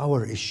is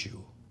our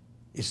issue.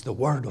 It's the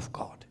word of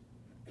God.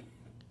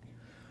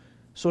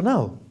 So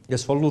now,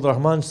 as Fallud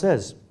Rahman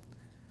says,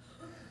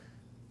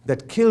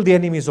 that kill the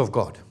enemies of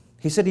God.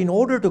 He said, in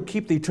order to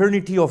keep the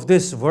eternity of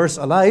this verse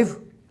alive,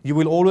 you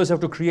will always have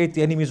to create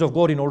the enemies of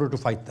God in order to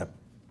fight them.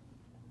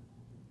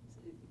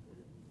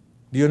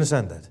 Do you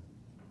understand that?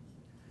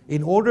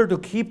 In order to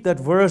keep that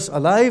verse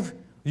alive,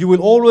 you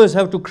will always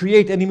have to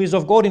create enemies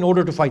of God in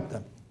order to fight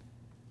them.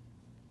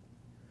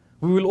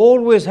 We will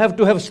always have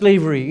to have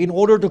slavery in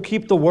order to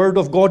keep the word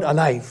of God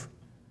alive.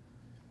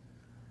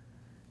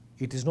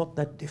 It is not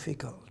that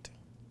difficult.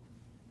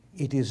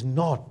 It is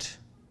not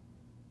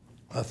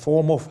a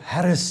form of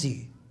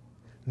heresy,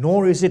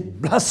 nor is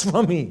it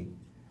blasphemy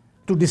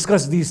to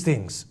discuss these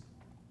things.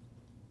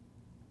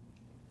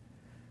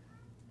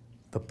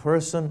 The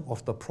person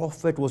of the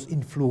Prophet was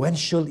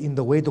influential in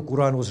the way the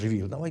Quran was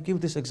revealed. Now I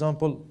give this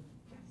example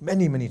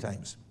many, many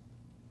times.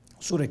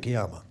 Surah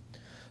Qiyamah.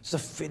 It's a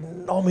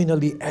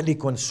phenomenally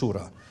eloquent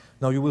surah.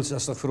 Now you will say,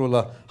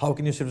 Astaghfirullah, how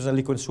can you say it's an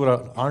eloquent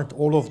surah? Aren't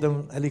all of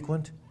them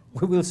eloquent?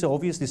 We will say,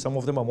 obviously, some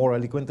of them are more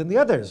eloquent than the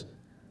others.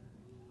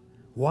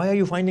 Why are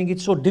you finding it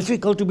so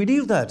difficult to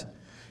believe that?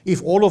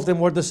 If all of them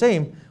were the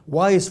same,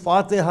 why is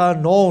Fatiha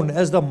known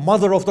as the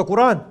mother of the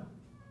Quran?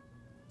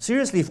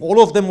 Seriously, if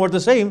all of them were the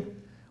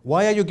same,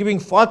 why are you giving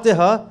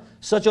Fatiha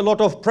such a lot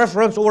of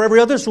preference over every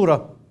other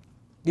surah?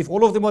 If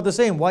all of them are the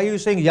same, why are you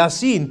saying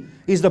Yasin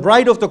is the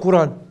bride of the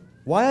Quran?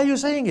 Why are you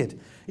saying it?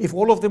 If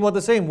all of them are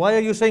the same, why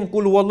are you saying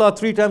Qul Huwallah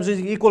 3 times is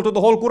equal to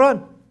the whole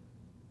Quran?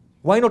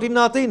 Why not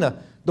Inna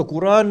Atina? The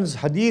Quran's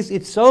hadith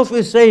itself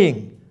is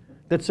saying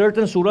that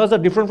certain surahs are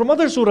different from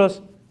other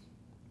surahs.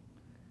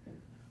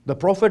 The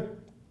Prophet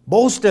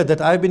boasted that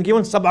I have been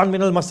given Sab'an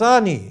min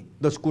al-Masani.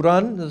 The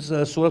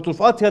Quran, Surah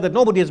Al-Fatiha, that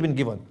nobody has been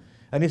given.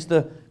 And it's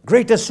the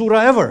greatest surah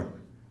ever.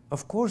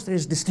 Of course there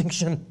is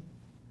distinction.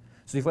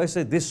 So if I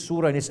say this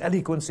surah and its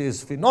eloquence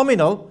is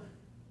phenomenal,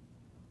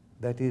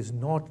 that is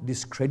not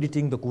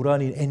discrediting the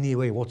Quran in any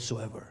way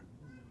whatsoever.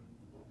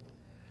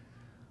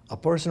 A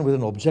person with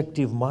an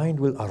objective mind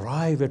will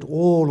arrive at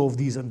all of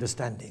these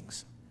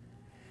understandings.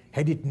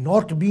 Had it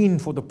not been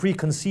for the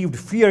preconceived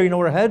fear in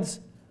our heads,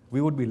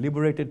 we would be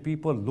liberated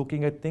people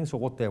looking at things for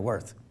what they're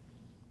worth.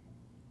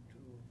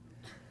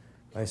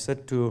 I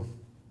said to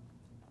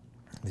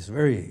this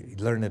very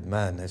learned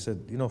man, I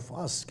said, you know,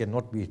 fast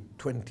cannot be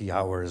 20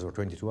 hours or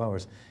 22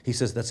 hours. He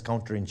says that's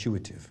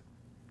counterintuitive.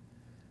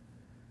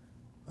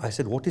 I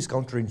said, what is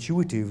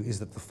counterintuitive is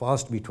that the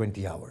fast be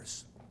 20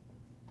 hours.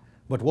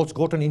 But what's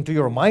gotten into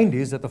your mind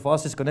is that the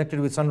fast is connected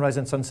with sunrise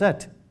and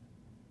sunset.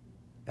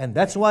 And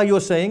that's why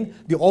you're saying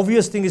the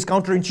obvious thing is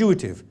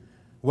counterintuitive.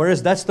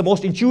 Whereas that's the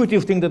most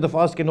intuitive thing, that the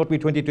fast cannot be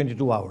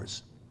 22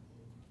 hours.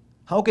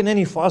 How can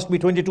any fast be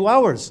 22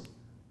 hours?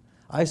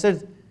 I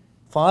said,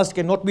 fast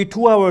cannot be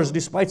 2 hours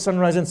despite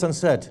sunrise and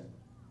sunset.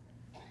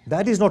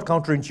 That is not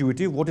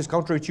counterintuitive. What is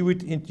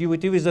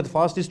counterintuitive is that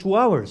fast is 2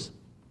 hours.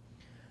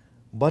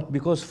 But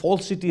because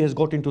falsity has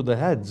got into the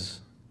heads,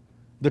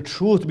 the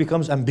truth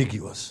becomes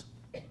ambiguous.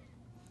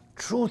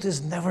 Truth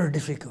is never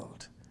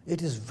difficult.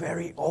 It is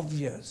very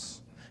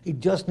obvious. It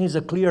just needs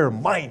a clear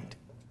mind.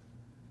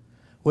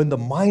 When the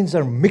minds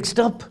are mixed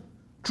up,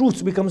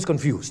 truth becomes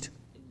confused.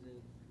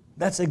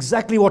 That's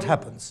exactly what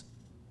happens.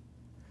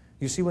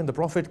 You see, when the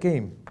Prophet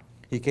came,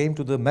 he came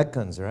to the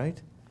Meccans, right?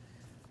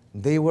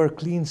 They were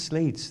clean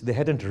slates. They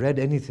hadn't read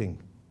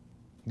anything.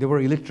 They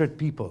were illiterate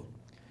people.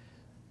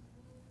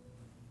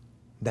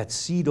 That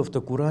seed of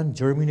the Quran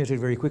germinated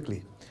very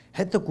quickly.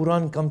 Had the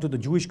Quran come to the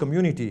Jewish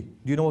community,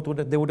 do you know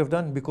what they would have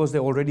done? Because they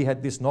already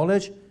had this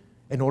knowledge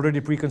and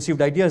already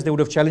preconceived ideas, they would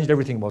have challenged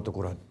everything about the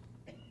Quran.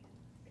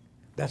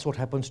 That's what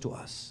happens to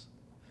us.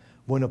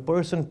 When a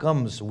person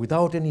comes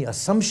without any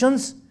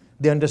assumptions,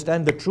 they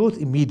understand the truth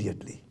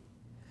immediately.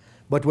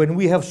 But when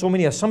we have so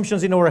many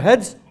assumptions in our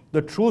heads,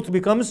 the truth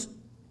becomes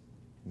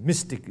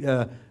mystic,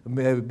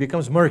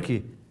 becomes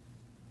murky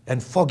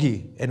and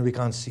foggy, and we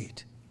can't see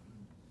it.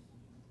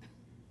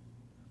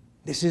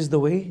 This is the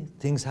way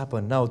things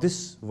happen. Now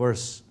this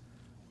verse,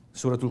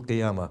 Surah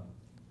Al-Qiyamah,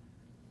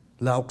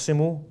 لا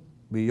أقسم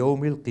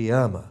بيوم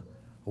القيامة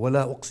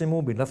ولا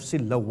أقسم بنفس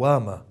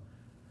اللوامة.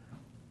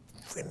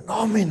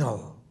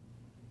 Phenomenal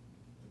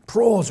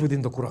prose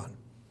within the Quran.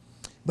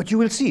 But you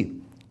will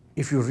see,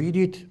 if you read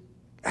it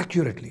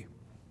accurately,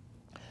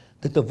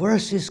 that the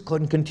verses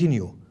can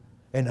continue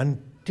and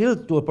until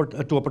to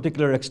a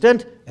particular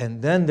extent, and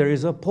then there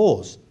is a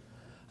pause.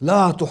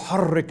 لا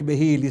تحرك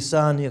به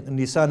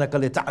لسانك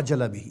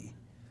لتعجل به.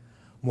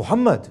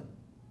 Muhammad,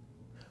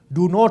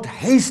 do not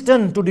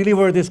hasten to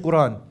deliver this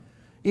Quran.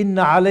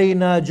 Inna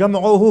alayna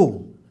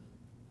jam'uhu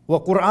wa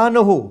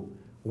Qur'anahu.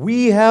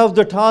 We have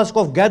the task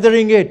of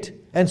gathering it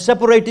and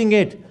separating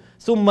it.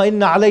 Thumma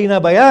inna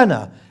alayna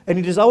bayana. And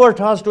it is our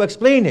task to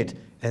explain it.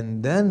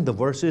 And then the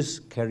verses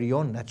carry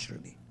on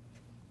naturally.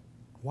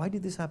 Why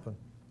did this happen?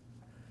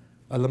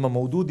 Allama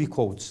Maududi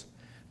quotes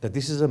that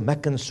this is a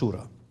Meccan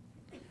surah.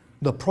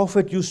 The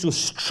Prophet used to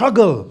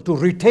struggle to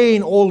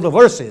retain all the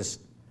verses.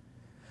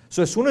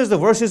 So as soon as the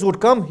verses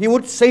would come, he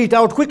would say it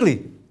out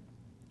quickly.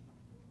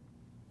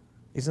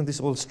 Isn't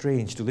this all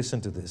strange to listen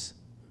to this?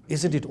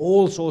 Isn't it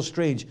all so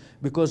strange?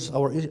 Because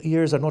our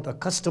ears are not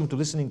accustomed to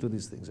listening to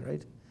these things,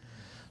 right?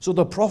 So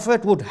the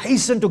Prophet would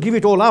hasten to give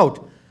it all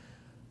out.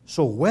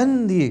 So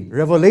when the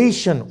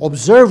revelation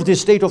observed the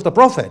state of the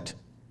Prophet,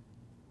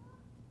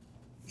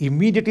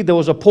 immediately there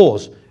was a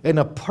pause and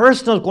a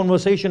personal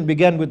conversation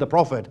began with the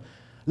Prophet.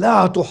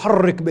 لا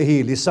تحرك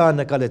به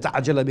لسانك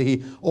لتعجل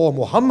به. Oh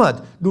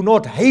Muhammad, do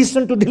not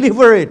hasten to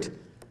deliver it.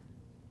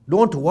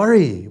 Don't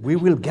worry, we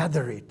will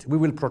gather it, we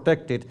will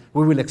protect it,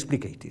 we will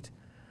explicate it.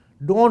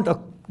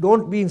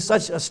 Don't be in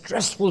such a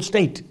stressful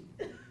state.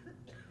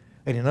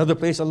 And in another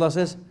place Allah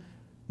says,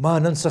 ما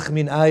ننسخ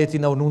من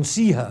آية أو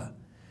ننسيها.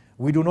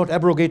 We do not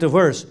abrogate a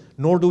verse,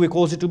 nor do we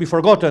cause it to be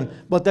forgotten,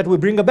 but that we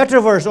bring a better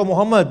verse. Oh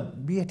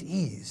Muhammad, be at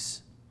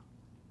ease.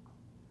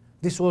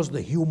 This was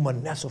the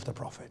humanness of the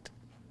Prophet.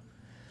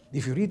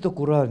 If you read the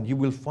Quran, you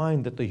will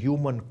find that the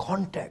human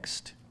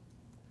context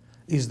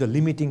is the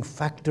limiting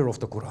factor of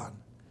the Quran.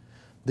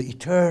 The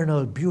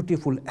eternal,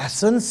 beautiful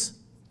essence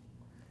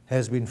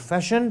has been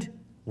fashioned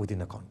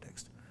within a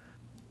context.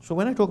 So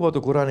when I talk about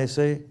the Quran, I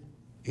say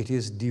it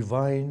is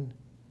divine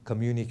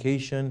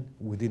communication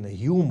within a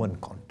human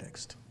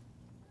context.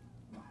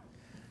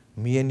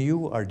 Me and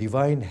you are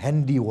divine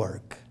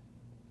handiwork.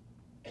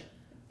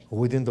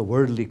 within the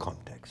worldly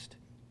context.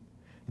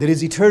 There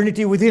is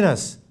eternity within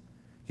us,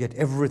 yet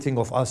everything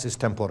of us is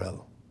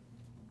temporal.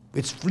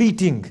 It's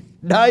fleeting,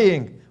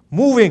 dying,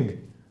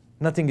 moving.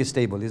 Nothing is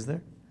stable, is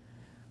there?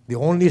 The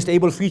only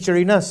stable feature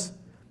in us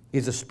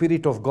is the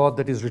Spirit of God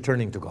that is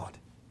returning to God.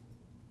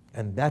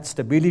 And that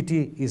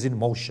stability is in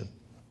motion.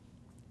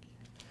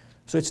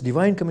 So it's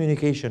divine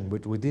communication,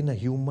 but within a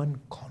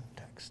human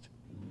context.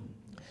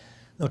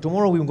 Now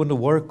tomorrow we're going to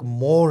work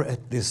more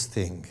at this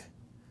thing.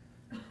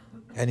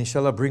 And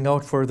inshallah bring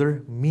out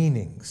further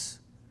meanings.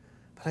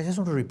 But I just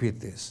want to repeat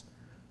this.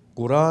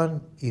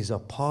 Quran is a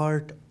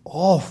part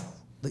of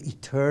the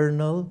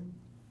eternal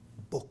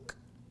book.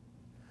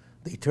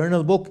 The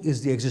eternal book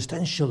is the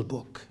existential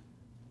book.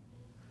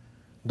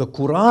 The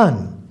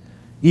Quran,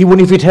 even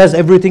if it has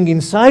everything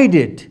inside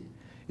it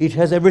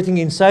has everything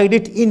inside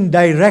it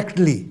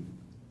indirectly.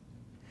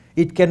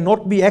 It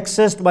cannot be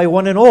accessed by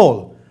one and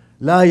all.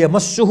 لا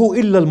يمسه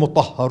إلا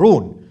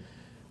المطهرون.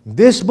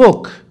 This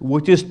book,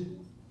 which is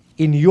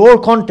in your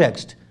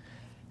context,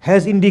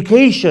 has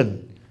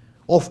indication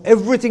of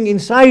everything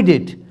inside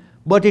it,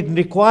 but it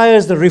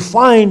requires the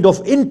refined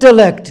of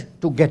intellect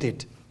to get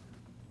it.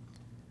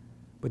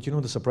 But you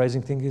know the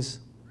surprising thing is,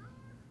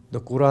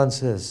 the Quran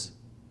says,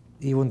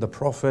 even the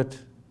Prophet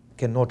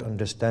cannot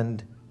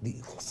understand the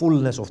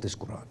fullness of this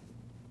Quran.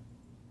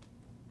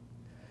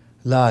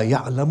 لا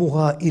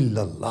يعلمها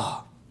إلا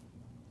الله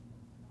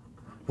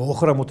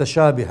وأخرى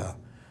متشابهة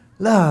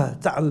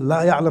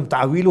لا يعلم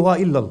تعويلها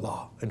إلا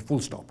الله, and full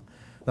stop.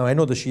 Now I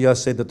know the Shia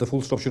say that the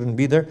full stop shouldn't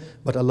be there,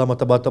 but Allama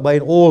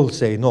Tabatabai all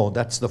say no,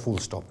 that's the full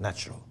stop,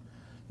 natural.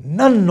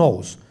 None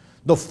knows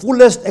the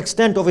fullest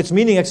extent of its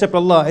meaning except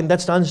Allah, and that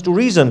stands to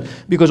reason,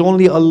 because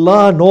only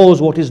Allah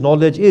knows what His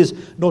knowledge is.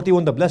 Not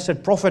even the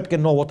Blessed Prophet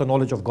can know what the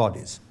knowledge of God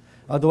is.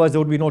 Otherwise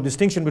there would be no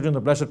distinction between the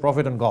Blessed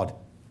Prophet and God.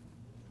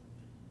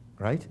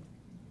 Right?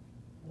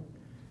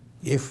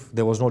 If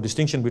there was no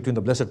distinction between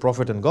the Blessed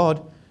Prophet and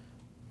God,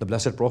 the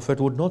Blessed Prophet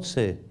would not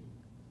say,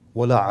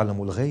 وَلَا عَلَمُ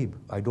الْغَيْبِ,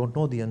 I don't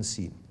know the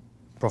unseen.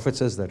 Prophet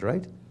says that,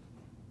 right?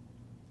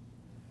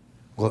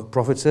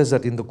 Prophet says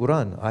that in the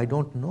Quran, I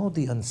don't know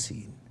the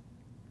unseen.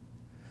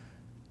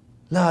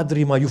 لا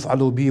أدري ما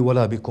يفعل بي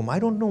ولا بكم, I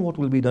don't know what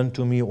will be done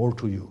to me or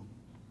to you.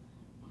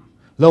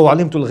 لو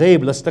علمت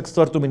الغيب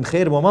لاستكثرت من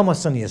خير وما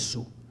مسني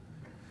السوء.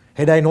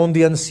 Had I known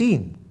the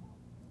unseen,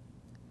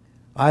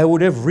 I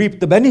would have reaped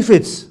the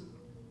benefits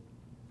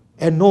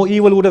and no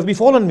evil would have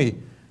befallen me.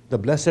 The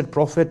Blessed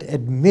Prophet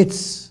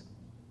admits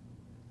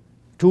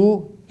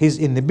to his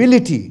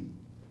inability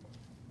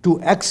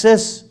to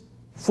access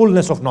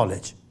fullness of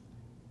knowledge.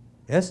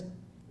 Yes?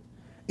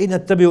 إِنْ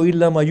أَتَّبِعُ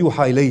إِلَّا مَا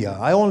يُوحَى إِلَيَّ,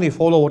 I only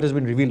follow what has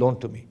been revealed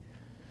unto me.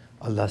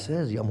 Allah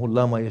says, يَمْحُ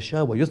اللَّهُ مَا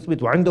يَشَاءُ وَيُثْبِتُ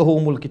وَعِنْدَهُ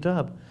أُمُّ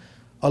الْكِتَابِ.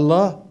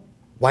 Allah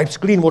wipes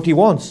clean what He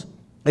wants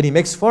and He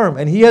makes firm,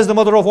 and He has the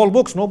mother of all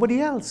books,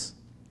 nobody else.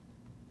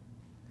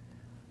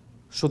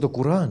 So the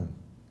Quran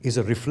is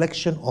a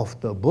reflection of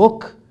the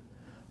book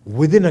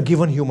within a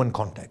given human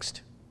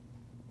context.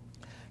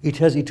 It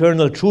has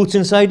eternal truths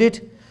inside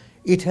it.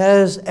 It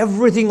has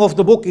everything of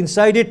the book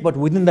inside it, but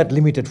within that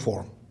limited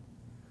form.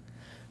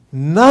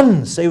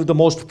 None save the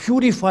most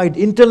purified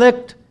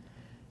intellect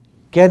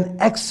can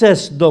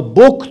access the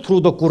book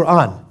through the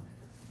Quran.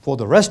 For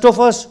the rest of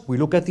us, we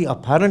look at the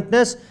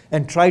apparentness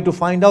and try to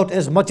find out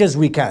as much as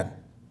we can.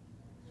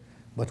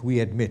 But we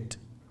admit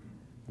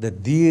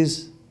that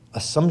these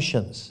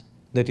assumptions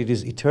that it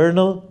is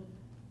eternal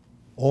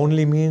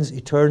only means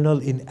eternal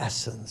in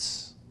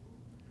essence.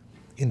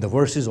 In the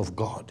verses of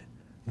God,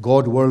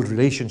 God-world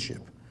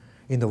relationship,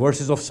 in the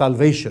verses of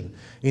salvation,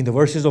 in the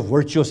verses of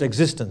virtuous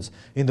existence,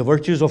 in the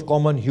virtues of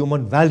common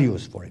human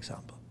values, for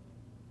example.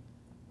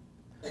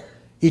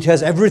 It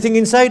has everything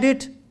inside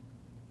it.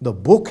 The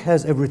book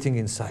has everything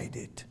inside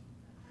it.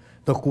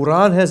 The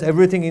Quran has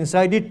everything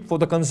inside it for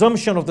the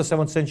consumption of the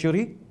 7th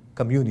century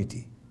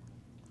community.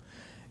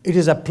 It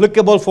is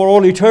applicable for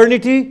all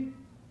eternity,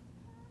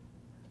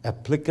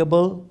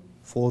 applicable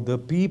for the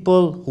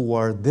people who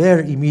are there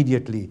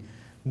immediately.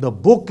 The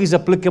book is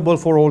applicable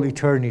for all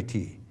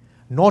eternity,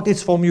 not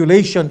its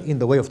formulation in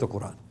the way of the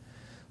Quran.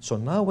 So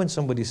now when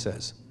somebody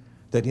says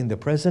that in the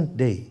present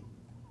day,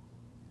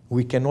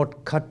 we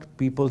cannot cut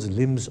people's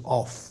limbs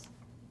off,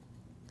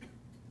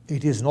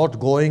 it is not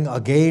going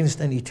against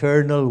an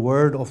eternal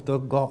word of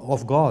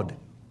God.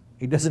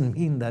 It doesn't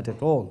mean that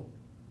at all.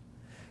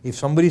 If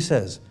somebody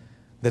says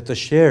that the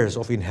shares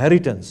of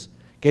inheritance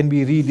can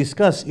be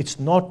rediscussed, it's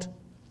not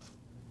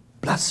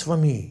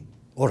blasphemy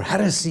or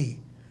heresy.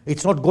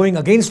 It's not going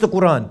against the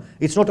Quran.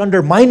 It's not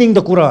undermining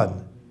the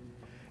Quran.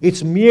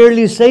 It's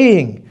merely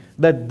saying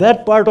that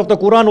that part of the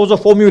Quran was a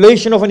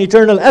formulation of an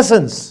eternal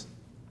essence.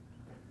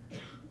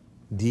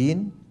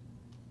 Deen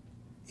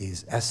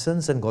is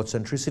essence and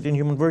God-centricity in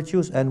human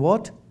virtues, and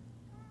what?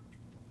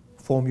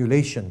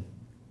 Formulation.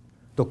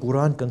 The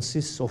Quran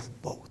consists of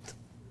both.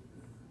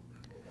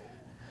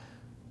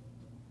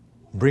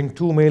 Bring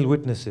 2 male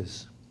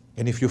witnesses,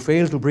 and if you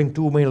fail to bring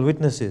 2 male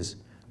witnesses,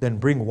 then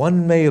bring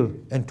 1 male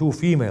and 2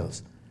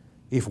 females.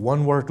 If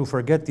one were to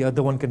forget, the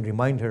other one can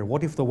remind her.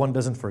 What if the one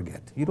doesn't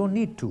forget? You don't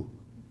need 2.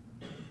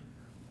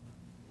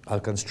 I'll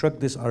construct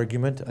this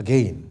argument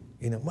again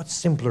in a much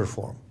simpler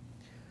form.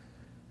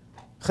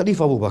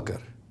 Khalifa Abu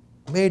Bakr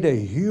made a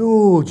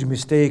huge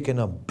mistake and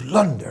a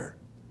blunder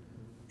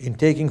in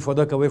taking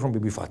Fadak away from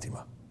Bibi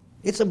Fatima.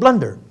 It's a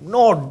blunder.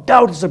 No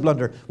doubt it's a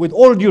blunder. With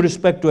all due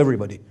respect to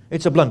everybody,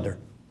 it's a blunder.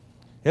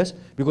 Yes?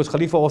 Because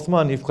Khalifa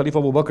Uthman, if Khalifa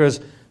Abu Bakr's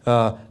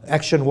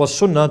action was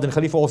Sunnah, then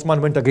Khalifa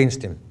Uthman went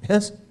against him.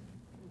 Yes?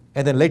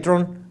 And then later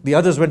on, the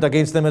others went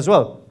against them as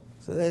well.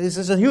 So this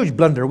is a huge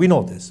blunder. We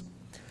know this.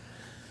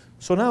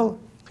 So now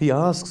he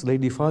asks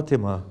Lady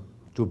Fatima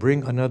to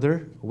bring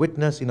another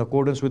witness in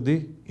accordance with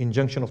the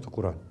injunction of the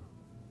Quran.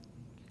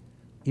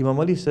 Imam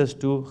Ali says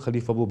to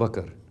Khalifa Abu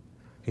Bakr,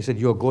 he said,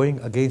 you're going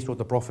against what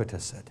the Prophet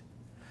has said.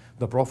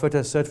 The Prophet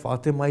has said,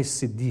 Fatima is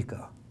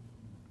Siddiqa.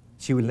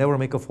 She will never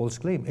make a false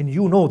claim. And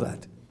you know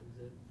that.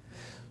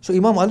 So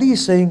Imam Ali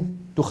is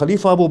saying to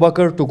Khalifa Abu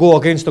Bakr to go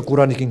against the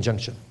Quranic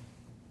injunction.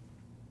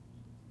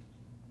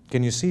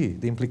 Can you see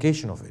the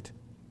implication of it?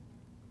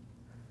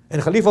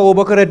 And Khalifa Abu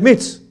Bakr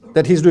admits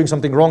that he's doing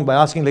something wrong by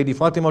asking Lady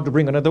Fatima to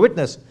bring another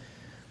witness.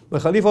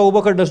 But Khalifa Abu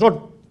Bakr does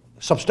not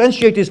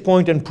substantiate his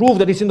point and prove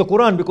that it's in the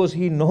Quran because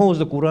he knows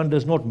the Quran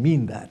does not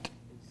mean that.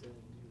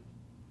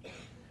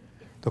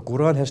 The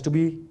Quran has to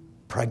be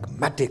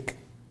pragmatic.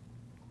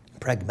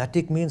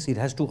 Pragmatic means it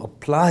has to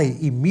apply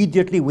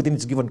immediately within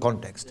its given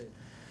context.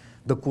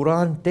 The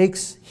Quran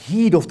takes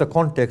heed of the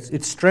context,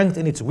 its strength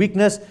and its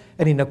weakness,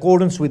 and in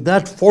accordance with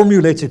that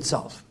formulates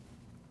itself.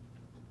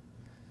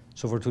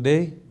 So for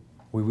today,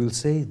 we will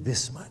say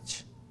this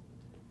much,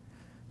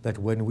 that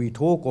when we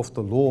talk of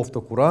the law of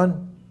the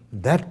Quran,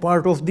 that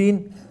part of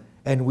deen,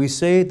 and we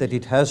say that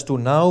it has to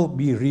now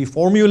be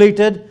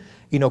reformulated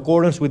in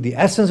accordance with the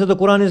essence that the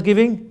Quran is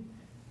giving,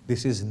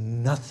 this is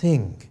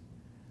nothing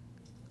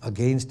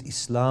against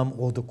Islam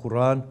or the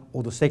Quran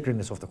or the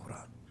sacredness of the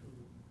Quran.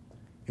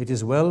 It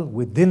is well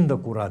within the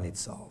Quran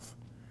itself.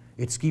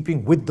 It's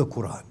keeping with the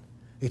Quran.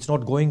 It's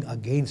not going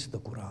against the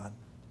Quran.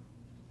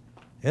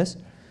 Yes?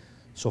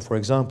 So for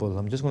example,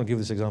 I'm just going to give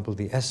this example.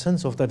 The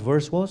essence of that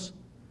verse was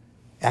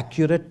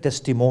accurate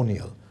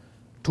testimonial.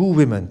 Two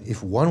women,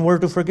 if one were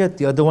to forget,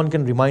 the other one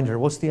can remind her.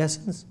 What's the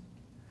essence?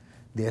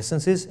 The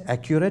essence is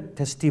accurate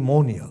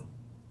testimonial.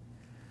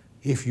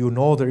 If you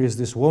know there is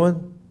this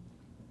woman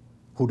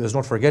who does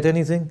not forget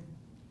anything,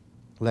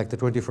 like the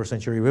 21st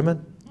century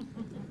women,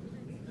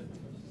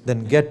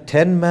 then get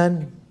 10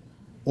 men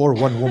or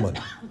 1 woman.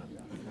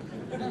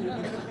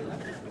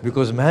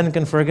 Because man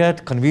can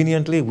forget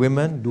conveniently,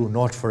 women do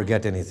not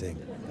forget anything.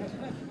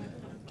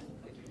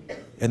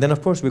 And then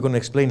of course we're going to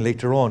explain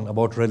later on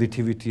about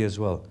relativity as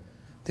well.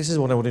 This is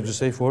what I wanted to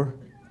say for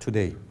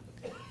today.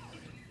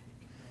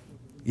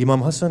 Imam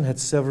Hassan had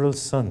several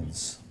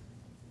sons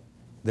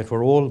that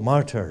were all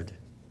martyred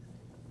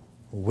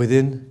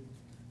within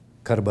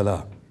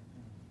Karbala.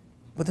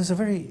 But there's a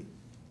very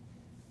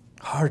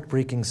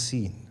heartbreaking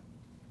scene.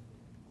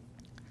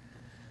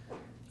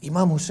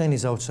 Imam Hussain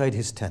is outside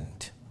his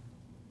tent.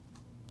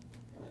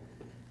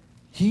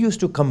 He used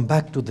to come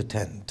back to the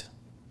tent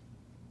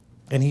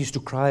and he used to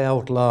cry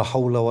out, La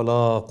hawla wa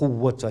la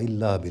quwwata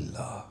illa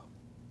billah.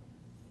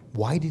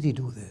 Why did he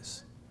do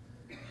this?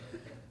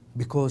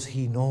 Because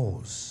he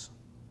knows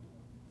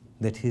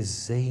that his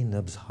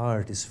Zainab's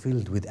heart is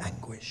filled with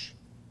anguish.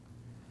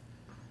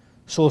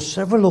 So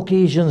several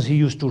occasions he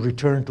used to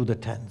return to the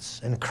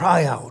tents and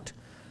cry out,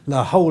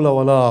 La hawla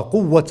wa la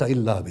quwwata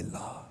illa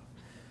billah,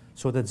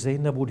 so that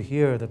Zainab would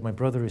hear that my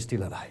brother is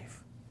still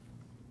alive.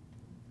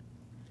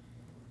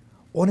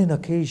 On an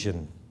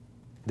occasion,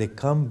 they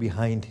come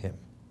behind him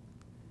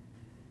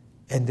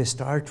and they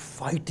start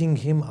fighting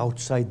him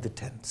outside the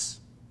tents.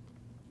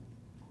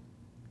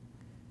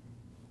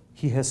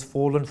 He has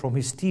fallen from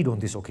his steed on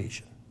this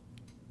occasion.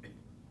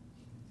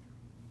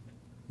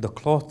 The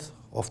cloth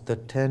of the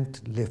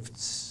tent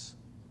lifts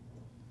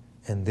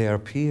and there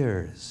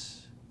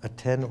appears a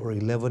 10 or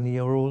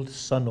 11-year-old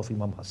son of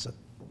Imam Hassan.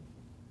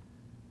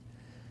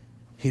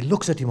 He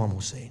looks at Imam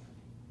Hussain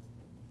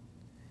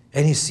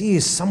and he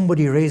sees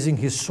somebody raising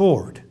his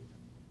sword,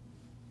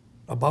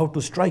 about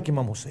to strike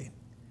Imam Hussain.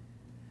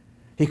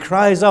 He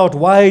cries out,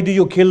 why do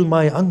you kill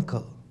my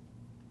uncle?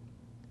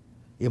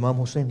 Imam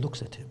Hussain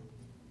looks at him.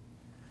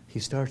 He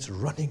starts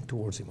running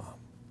towards Imam.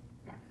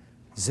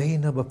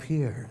 Zainab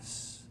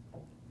appears.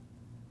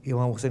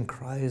 Imam Hussain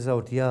cries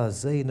out, Ya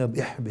Zainab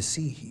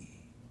ihbisihi.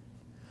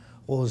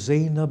 Oh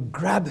Zainab,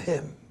 grab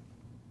him.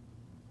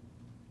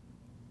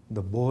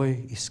 The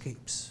boy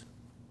escapes.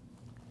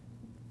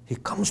 He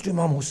comes to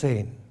Imam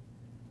Hussain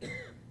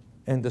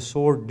and the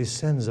sword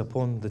descends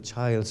upon the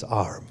child's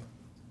arm.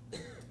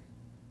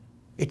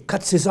 It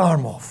cuts his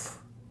arm off.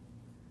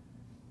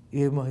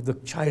 The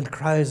child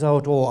cries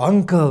out, oh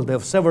uncle,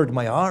 they've severed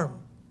my arm.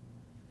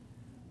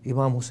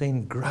 Imam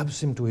Hussain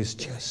grabs him to his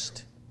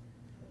chest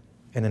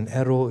and an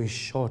arrow is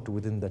shot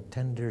within the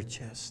tender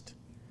chest.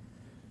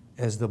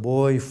 As the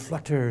boy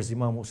flutters,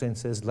 Imam Hussain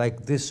says,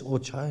 like this, O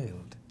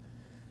child,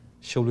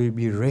 shall we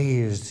be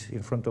raised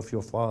in front of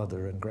your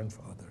father and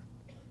grandfather.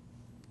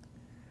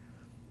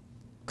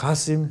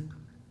 Qasim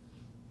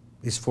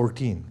is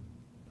 14.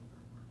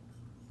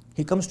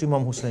 He comes to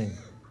Imam Hussain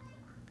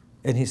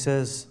and he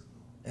says,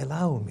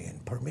 allow me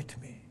and permit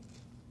me.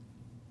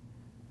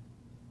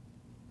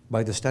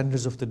 By the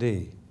standards of the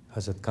day,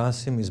 Hazrat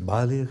Qasim is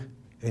baligh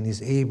and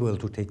is able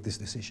to take this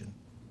decision.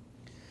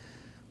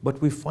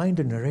 But we find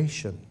a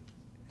narration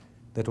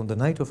that on the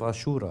night of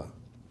Ashura,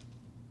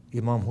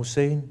 Imam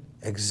Hussain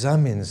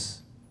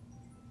examines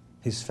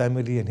his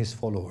family and his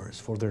followers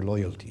for their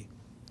loyalty.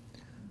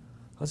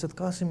 Hazrat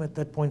Qasim at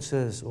that point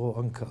says, oh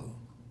uncle,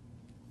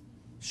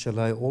 shall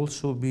I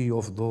also be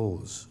of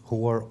those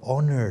who are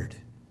honored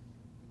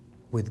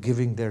with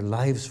giving their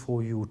lives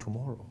for you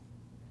tomorrow?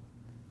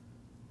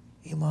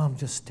 Imam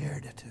just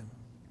stared at him.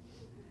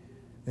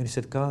 And he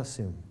said,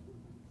 Qasim,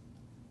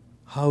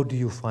 how do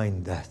you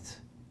find that?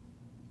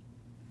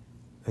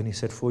 And he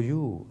said, for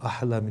you,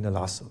 ahla min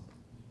al-asal.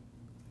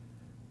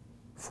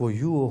 For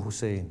you, O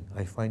Hussein,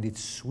 I find it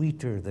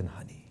sweeter than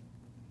honey.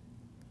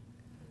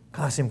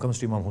 Qasim comes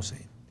to Imam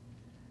Hussain.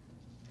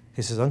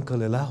 He says,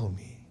 uncle, allow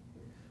me,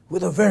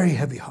 with a very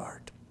heavy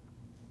heart.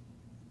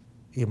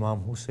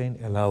 Imam Hussain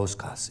allows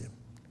Qasim.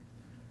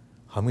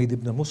 Hamid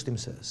ibn Muslim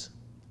says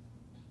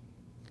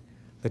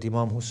that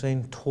Imam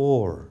Hussain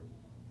tore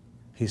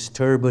his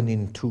turban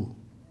in two,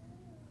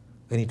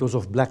 and it was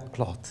of black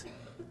cloth.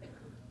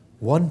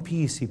 One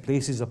piece he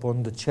places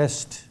upon the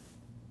chest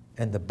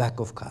and the back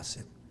of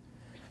Qasim.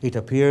 It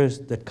appears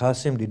that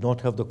Qasim did not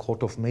have the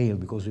coat of mail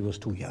because he was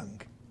too young.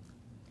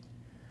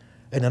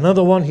 And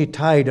another one he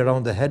tied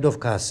around the head of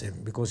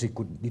Qasim because he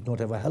did not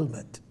have a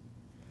helmet,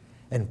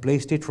 and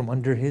placed it from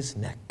under his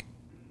neck.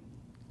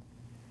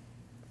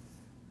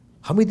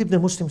 Hamid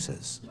ibn Muslim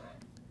says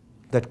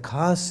that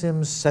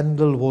Qasim's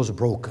sandal was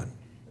broken.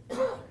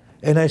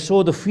 And I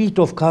saw the feet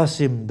of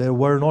Qasim, they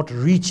were not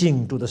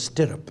reaching to the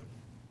stirrup.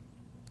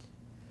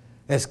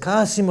 As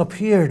Qasim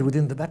appeared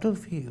within the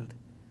battlefield,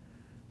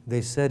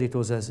 they said it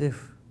was as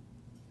if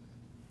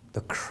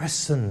the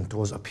crescent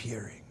was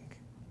appearing.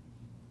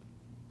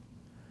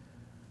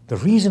 The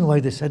reason why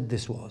they said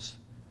this was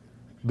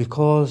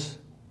because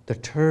the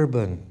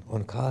turban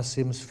on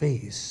Qasim's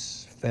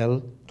face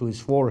fell to his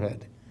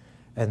forehead,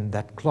 and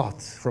that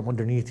cloth from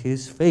underneath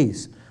his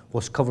face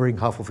was covering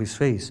half of his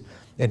face,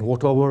 and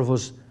whatever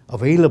was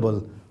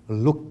available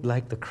looked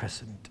like the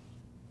crescent.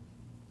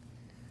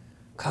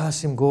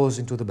 Qasim goes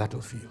into the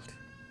battlefield.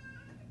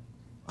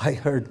 I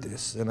heard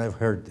this, and I've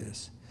heard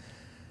this,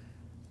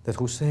 that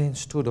Hussein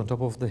stood on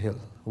top of the hill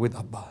with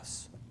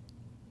Abbas.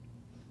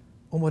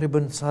 Umar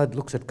ibn Saad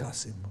looks at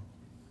Qasim.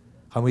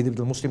 Hamid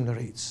ibn Muslim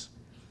narrates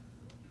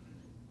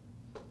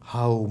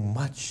how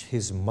much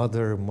his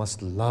mother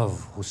must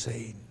love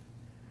Hussein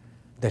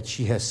that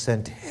she has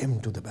sent him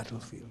to the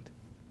battlefield.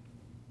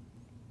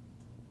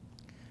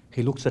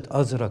 He looks at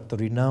Azraq, the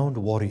renowned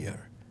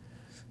warrior.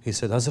 He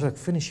said, Azraq,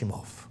 finish him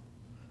off.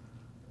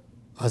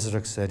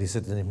 Azraq said,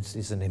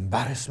 it's an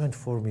embarrassment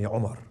for me,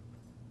 Umar.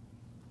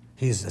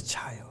 He is a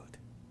child.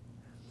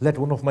 Let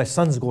one of my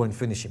sons go and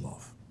finish him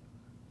off.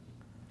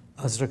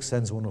 Azraq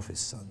sends one of his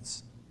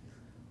sons.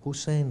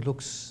 Hussein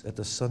looks at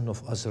the son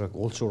of Azraq,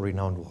 also a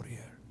renowned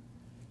warrior.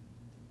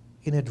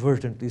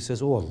 Inadvertently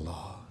says, oh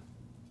Allah,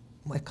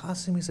 my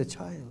Qasim is a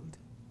child.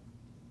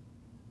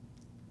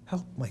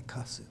 Help my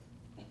Qasim.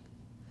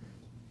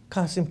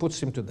 Qasim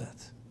puts him to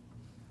death.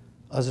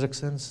 Azraq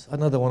sends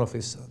another one of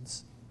his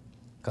sons.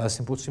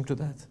 Qasim puts him to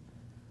death.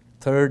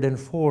 Third and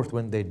fourth,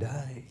 when they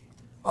die,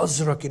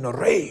 Azraq in a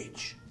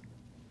rage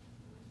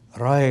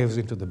arrives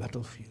into the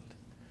battlefield.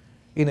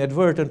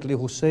 Inadvertently,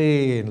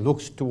 Hussein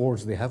looks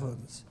towards the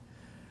heavens.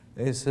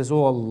 He says,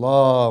 oh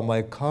Allah,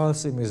 my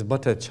Qasim is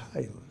but a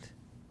child.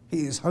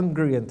 He is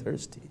hungry and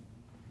thirsty.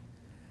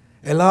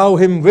 Allow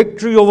him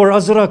victory over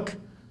Azraq.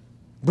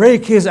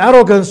 Break his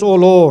arrogance, O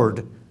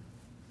Lord,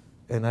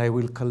 and I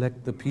will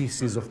collect the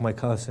pieces of my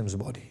Qasim's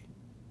body.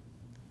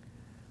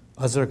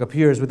 Azraq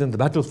appears within the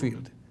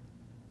battlefield.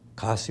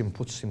 Qasim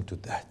puts him to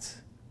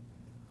death.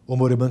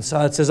 Umar ibn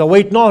Saad says,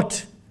 await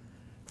not,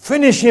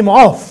 finish him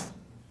off.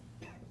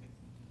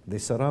 They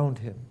surround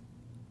him.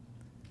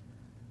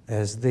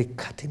 As they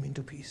cut him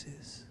into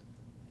pieces,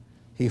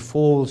 he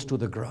falls to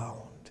the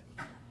ground.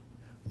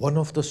 One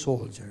of the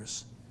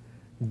soldiers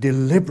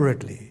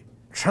deliberately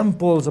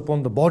tramples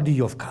upon the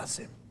body of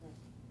Qasim.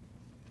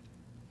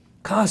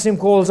 Qasim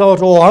calls out,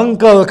 oh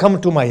uncle,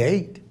 come to my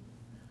aid.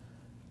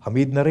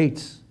 Hamid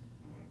narrates,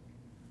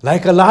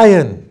 like a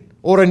lion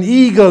or an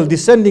eagle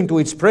descending to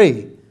its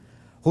prey,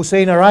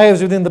 Hussein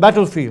arrives within the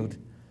battlefield.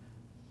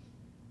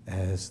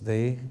 As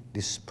they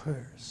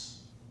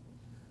disperse,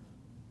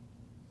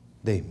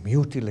 they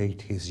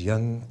mutilate his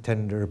young,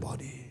 tender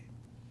body.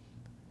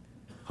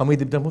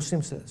 Hamid ibn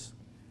Muslim says,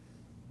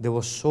 there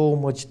was so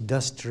much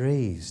dust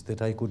raised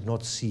that I could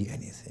not see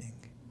anything.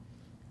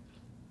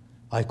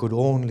 I could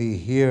only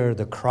hear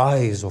the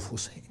cries of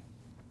Hussein.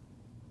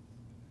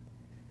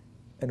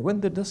 And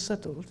when the dust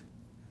settled,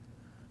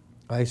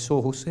 I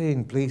saw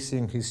Hussein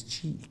placing his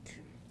cheek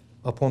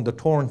upon the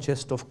torn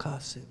chest of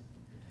Qasim.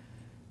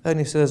 And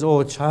he says,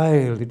 oh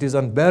child, it is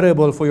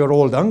unbearable for your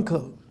old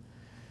uncle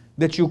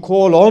that you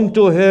call on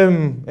to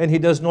him and he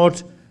does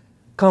not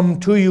come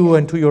to you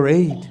and to your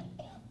aid.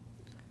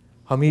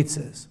 Hamid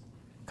says,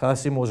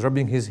 Qasim was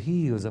rubbing his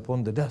heels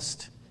upon the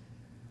dust.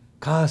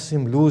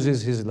 Qasim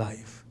loses his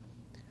life.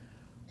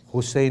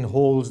 Hussein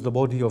holds the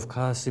body of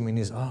Qasim in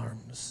his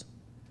arms.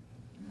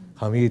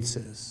 Hamid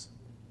says,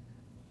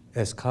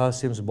 as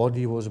Qasim's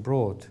body was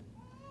brought,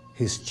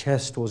 his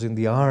chest was in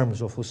the arms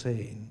of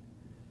Hussein,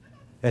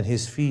 and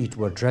his feet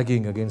were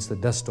dragging against the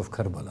dust of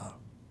Karbala.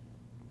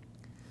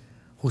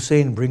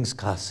 Hussein brings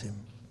Qasim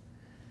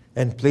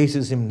and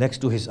places him next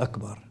to his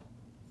Akbar.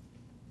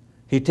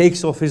 He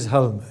takes off his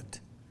helmet,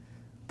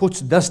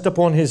 puts dust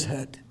upon his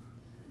head,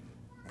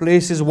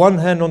 places one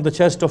hand on the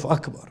chest of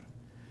Akbar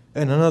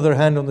and another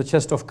hand on the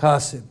chest of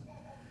Qasim,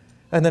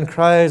 and then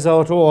cries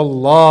out, "Oh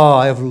Allah,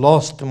 I have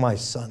lost my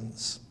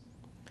sons."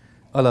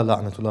 ألا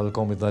لعنة الله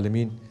القوم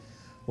الظالمين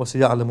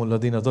وسيعلم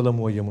الذين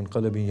ظلموا أي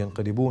منقلب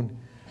ينقلبون.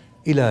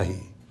 إلهي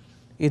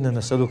إنا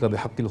نسألك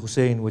بحق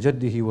الحسين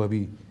وجده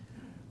وأبيه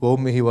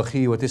وأمه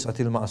وأخيه وتسعة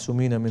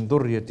المعصومين من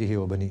ذريته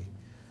وبنيه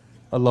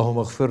اللهم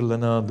اغفر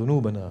لنا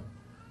ذنوبنا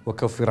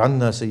وكفر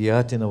عنا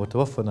سيئاتنا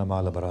وتوفنا مع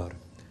الأبرار.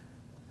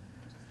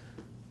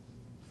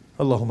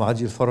 اللهم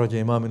عجل فرج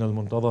إمامنا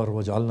المنتظر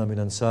واجعلنا من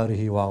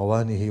أنصاره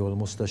وأعوانه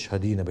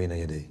والمستشهدين بين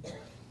يديه.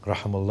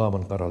 رحم الله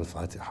من قرأ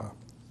الفاتحة.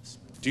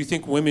 Do you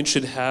think women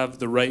should have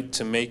the right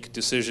to make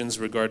decisions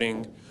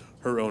regarding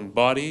her own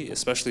body,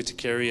 especially to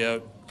carry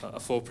out a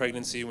full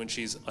pregnancy when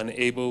she's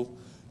unable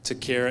to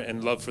care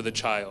and love for the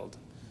child?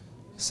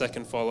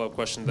 Second follow-up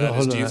question to that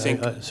is, do you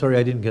think... sorry,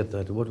 I didn't get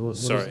that. What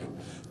sorry.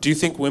 Do you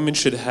think women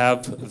should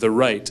have the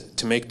right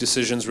to make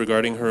decisions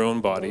regarding her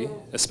own body,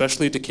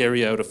 especially to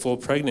carry out a full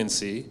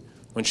pregnancy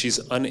when she's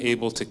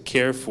unable to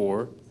care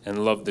for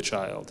and love the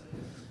child?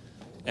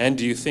 And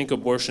do you think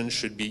abortion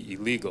should be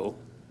illegal?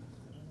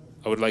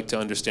 I would like to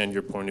understand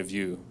your point of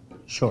view.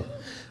 Sure.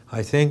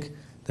 I think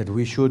that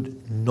we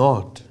should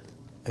not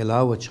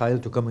allow a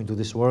child to come into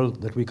this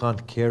world that we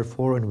can't care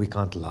for and we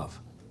can't love.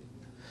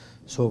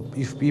 So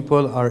if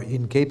people are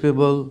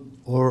incapable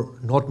or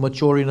not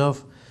mature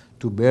enough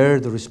to bear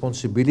the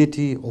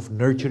responsibility of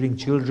nurturing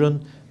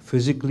children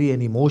physically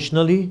and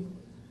emotionally,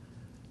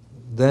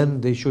 then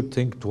they should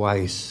think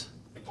twice,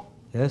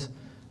 yes,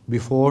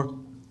 before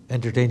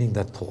entertaining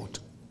that thought.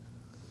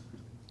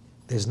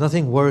 There's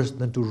nothing worse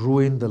than to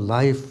ruin the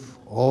life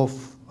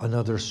of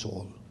another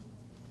soul.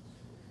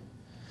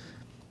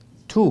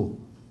 2,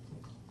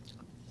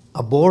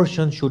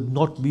 abortion should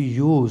not be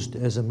used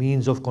as a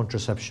means of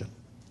contraception.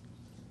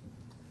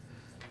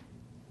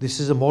 This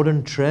is a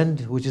modern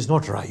trend which is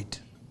not right.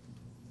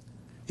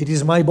 It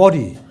is my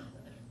body,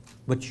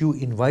 but you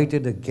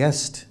invited a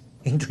guest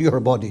into your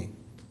body.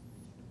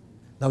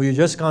 Now you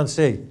just can't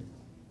say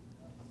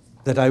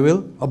that I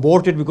will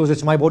abort it because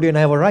it's my body and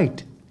I have a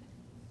right.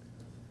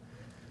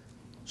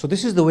 So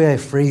this is the way I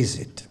phrase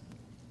it.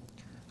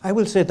 I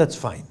will say that's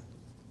fine.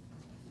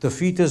 The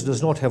fetus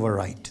does not have a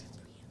right.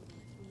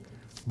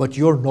 But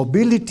your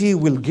nobility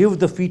will give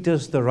the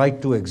fetus the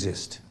right to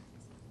exist.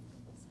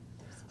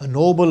 A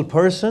noble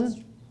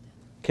person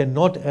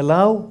cannot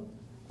allow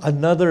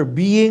another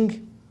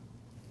being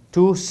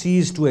to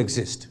cease to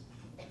exist.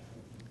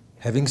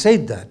 Having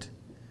said that,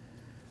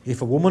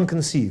 if a woman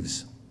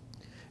conceives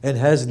and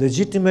has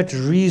legitimate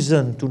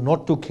reason to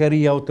not to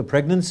carry out the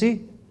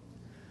pregnancy,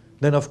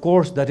 then of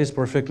course that is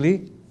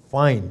perfectly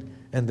fine,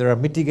 and there are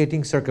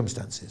mitigating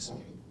circumstances.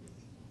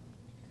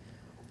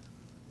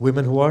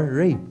 Women who are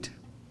raped,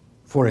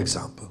 for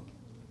example,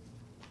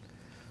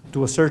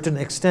 to a certain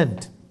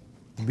extent,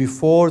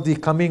 before the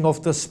coming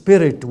of the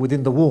spirit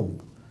within the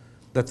womb,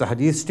 that the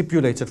hadith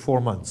stipulates at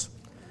 4 months,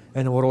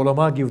 and our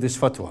ulama give this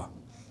fatwa.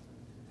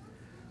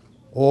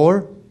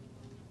 Or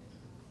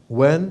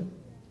when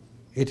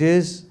it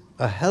is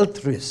a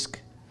health risk,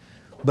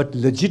 but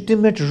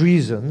legitimate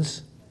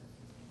reasons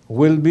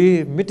will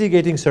be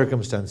mitigating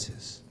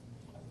circumstances,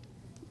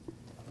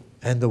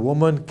 and the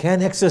woman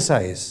can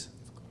exercise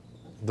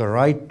the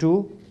right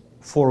to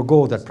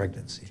forego that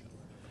pregnancy.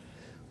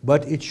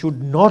 But it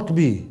should not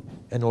be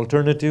an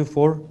alternative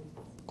for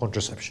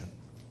contraception.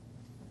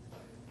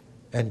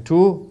 And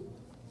 2,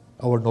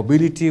 our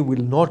nobility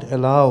will not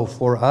allow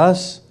for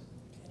us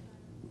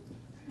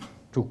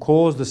to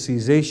cause the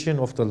cessation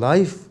of the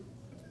life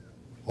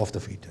of the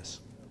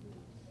fetus.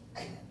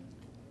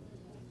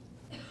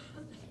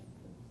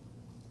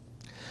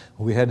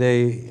 We had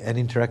an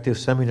interactive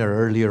seminar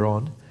earlier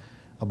on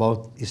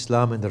about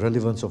Islam and the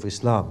relevance of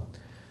Islam.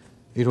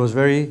 It was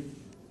very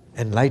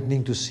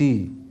enlightening to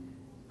see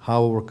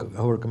how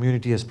our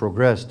community has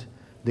progressed,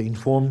 the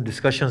informed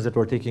discussions that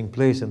were taking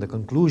place and the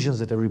conclusions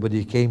that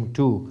everybody came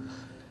to.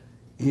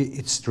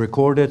 It's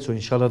recorded, so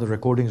inshallah the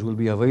recordings will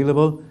be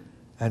available.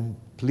 And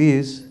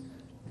please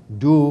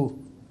do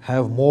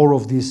have more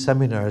of these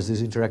seminars,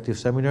 these interactive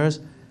seminars.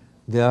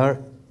 They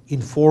are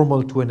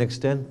informal to an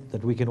extent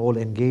that we can all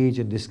engage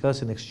and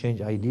discuss and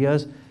exchange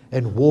ideas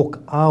and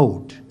walk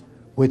out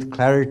with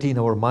clarity in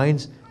our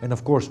minds. And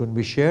of course, when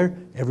we share,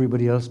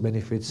 everybody else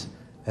benefits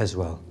as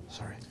well.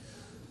 Sorry.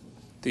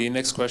 The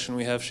next question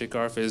we have, Shaykh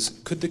Arif, is,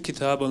 could the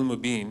Kitab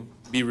al-Mubin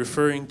be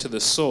referring to the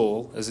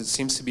soul, as it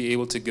seems to be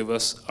able to give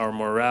us our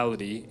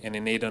morality and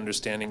innate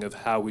understanding of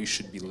how we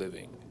should be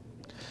living?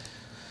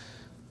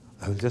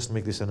 I will just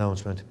make this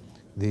announcement.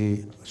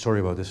 Sorry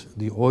about this.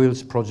 The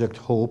Oils Project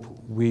Hope,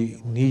 we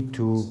need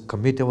to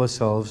commit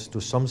ourselves to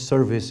some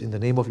service in the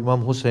name of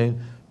Imam Hussain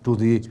to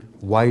the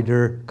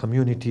wider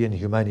community and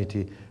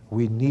humanity.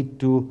 We need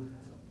to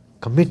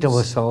commit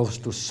ourselves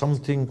to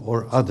something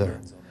or other.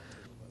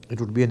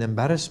 It would be an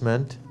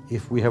embarrassment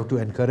if we have to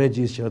encourage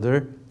each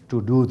other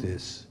to do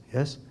this.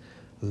 Yes?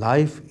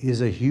 Life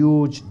is a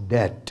huge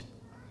debt.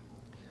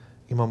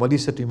 Imam Ali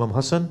said to Imam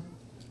Hassan,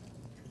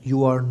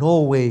 you are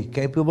no way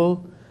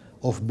capable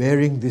of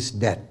bearing this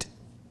debt.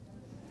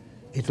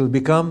 It will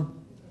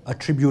become a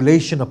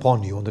tribulation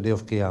upon you on the day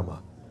of Qiyamah.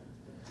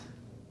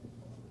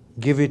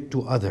 Give it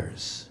to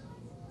others.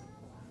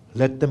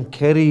 Let them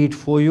carry it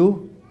for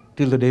you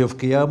till the day of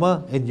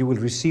Qiyamah, and you will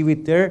receive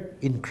it there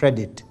in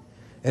credit,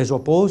 as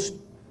opposed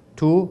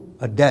to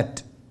a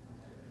debt.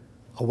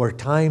 Our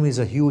time is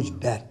a huge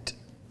debt.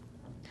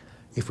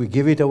 If we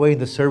give it away in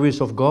the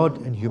service of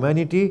God and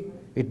humanity,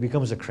 it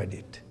becomes a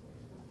credit.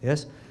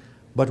 Yes?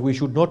 But we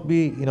should not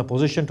be in a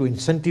position to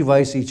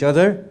incentivize each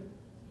other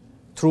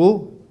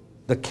through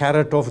the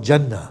carrot of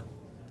Jannah.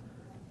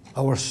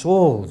 Our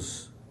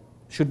souls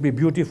should be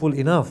beautiful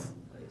enough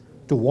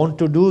to want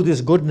to do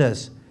this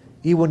goodness,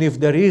 even if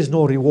there is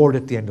no reward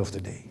at the end of the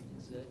day.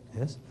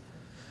 Yes?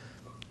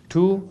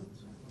 2,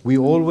 we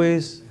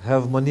always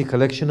have money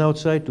collection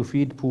outside to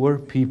feed poor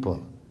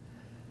people.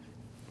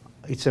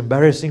 It's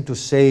embarrassing to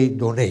say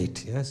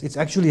donate. Yes? It's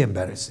actually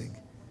embarrassing.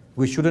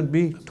 We shouldn't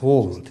be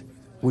told.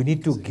 We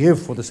need to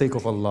give for the sake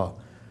of Allah.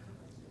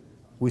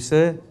 We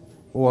say,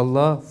 oh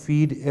Allah,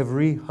 feed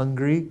every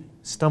hungry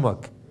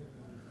stomach.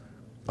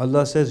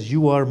 Allah says,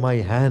 you are my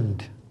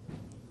hand.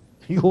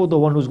 You're the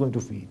one who's going to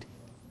feed.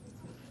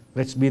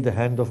 Let's be the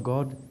hand of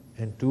God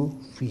and to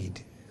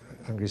feed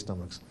hungry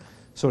stomachs.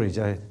 Sorry,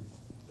 Jahid.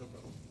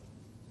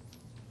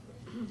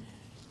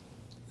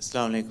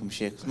 Assalamu alaikum,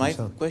 Shaykh. My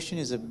question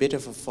is a bit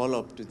of a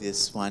follow-up to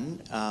this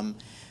one.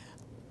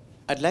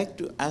 I'd like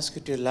to ask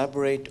you to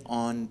elaborate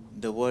on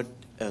the word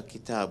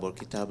kitab or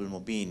kitab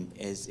al-mubin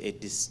as a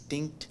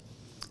distinct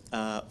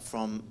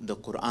from the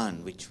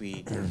Quran, which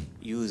we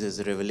use as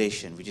a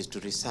revelation, which is to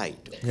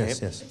recite. Okay?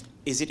 Yes, yes.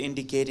 Is it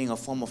indicating a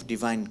form of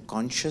divine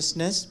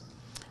consciousness?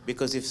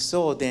 Because if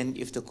so, then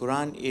if the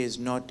Quran is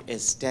not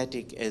as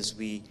static as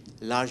we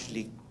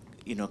largely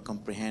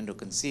comprehend or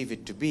conceive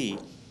it to be,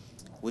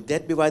 would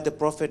that be why the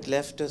Prophet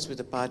left us with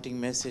a parting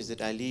message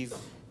that I leave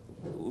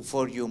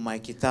for you my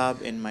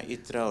kitab and my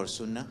itra or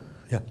sunnah?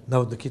 Yeah.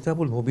 Now the Kitab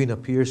al-Mubin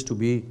appears to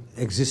be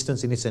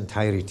existence in its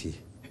entirety.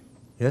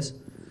 Yes?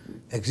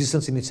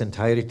 Existence in its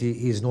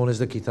entirety is known as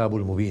the Kitab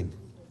al-Mubin.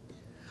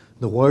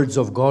 The words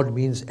of God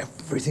means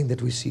everything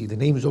that we see. The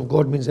names of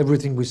God means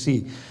everything we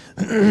see.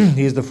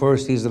 He is the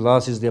first, He is the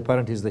last, He is the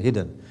apparent, He is the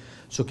hidden.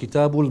 So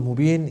Kitab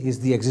al-Mubin is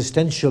the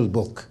existential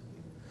book.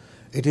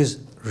 It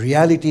is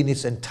reality in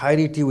its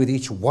entirety with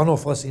each one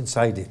of us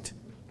inside it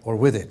or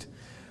with it,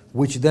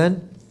 which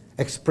then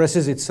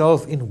expresses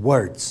itself in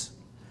words.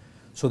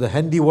 So the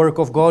handiwork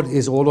of God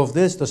is all of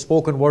this. The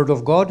spoken word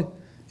of God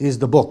is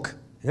the book.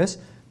 Yes?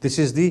 This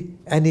is the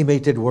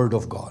animated word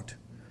of God.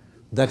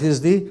 That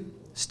is the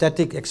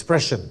static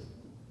expression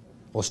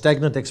or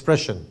stagnant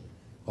expression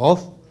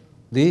of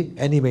the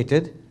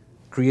animated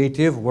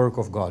creative work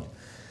of God.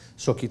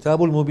 So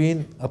Kitab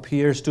al-Mubin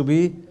appears to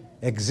be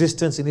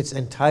existence in its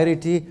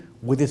entirety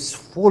with its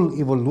full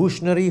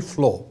evolutionary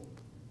flow.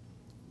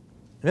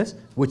 Yes?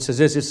 Which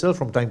suggests itself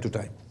from time to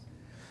time.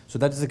 So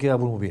that is the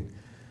Kitab al-Mubin.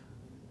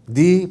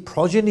 The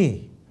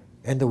progeny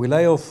and the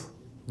wilayah of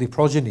the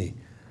progeny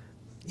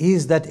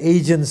is that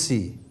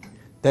agency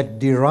that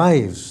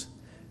derives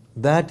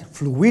that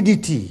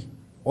fluidity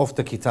of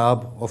the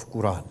Kitab of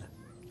Quran.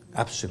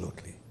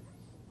 Absolutely.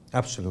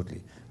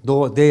 Absolutely.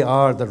 Though they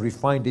are the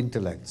refined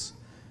intellects,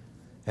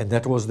 and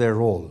that was their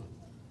role,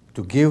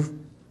 to give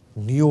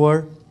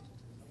newer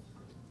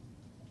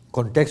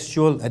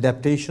contextual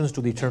adaptations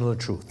to the eternal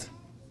truth.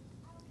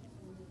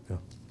 Yeah.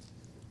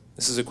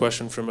 This is a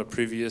question from a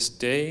previous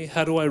day.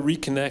 How do I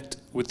reconnect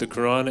with the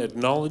Quran,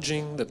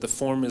 acknowledging that the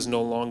form is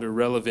no longer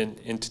relevant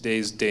in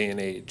today's day and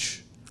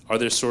age? Are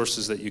there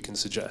sources that you can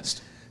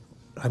suggest?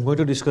 I'm going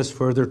to discuss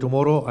further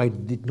tomorrow. I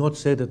did not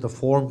say that the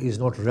form is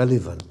not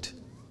relevant.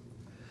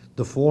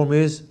 The form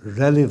is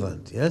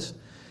relevant, yes?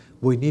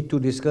 We need to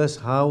discuss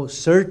how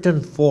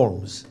certain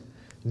forms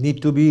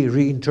need to be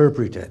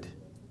reinterpreted.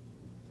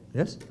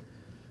 Yes?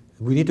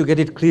 We need to get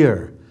it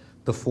clear.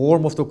 The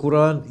form of the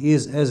Quran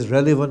is as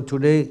relevant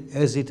today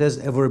as it has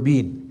ever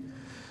been.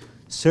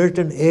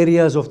 Certain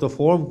areas of the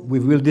form, we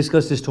will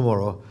discuss this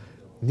tomorrow,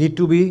 need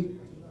to be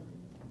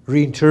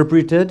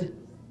reinterpreted,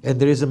 and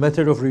there is a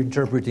method of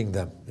reinterpreting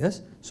them.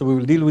 Yes? So we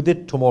will deal with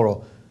it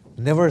tomorrow.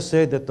 Never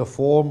say that the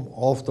form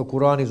of the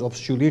Quran is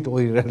obsolete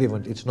or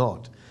irrelevant. It's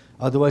not.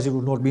 Otherwise it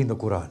would not be in the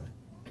Quran.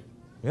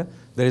 Yeah?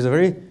 There is a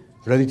very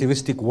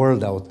relativistic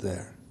world out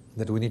there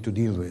that we need to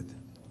deal with.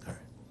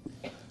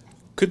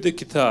 Could the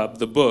kitab,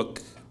 the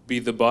book, be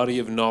the body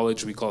of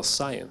knowledge we call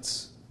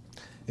science?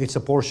 It's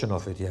a portion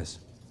of it, yes.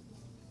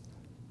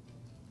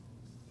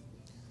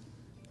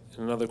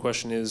 And another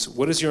question is,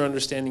 what is your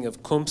understanding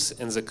of khums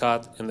and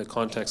zakat in the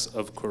context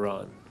of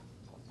Quran?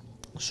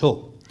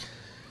 So,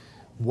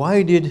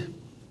 why did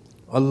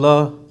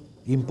Allah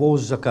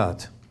impose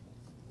zakat?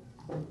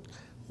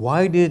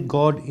 Why did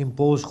God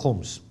impose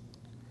khums?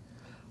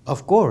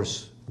 Of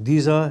course,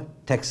 these are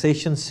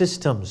taxation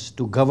systems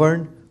to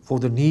govern for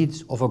the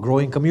needs of a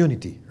growing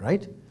community,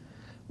 right?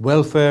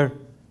 Welfare,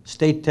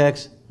 state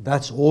tax,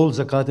 that's all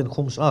zakat and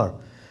khums are.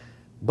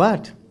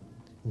 But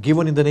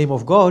given in the name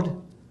of God,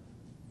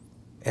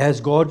 as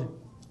God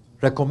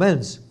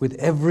recommends with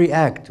every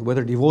act,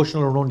 whether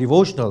devotional or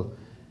non-devotional,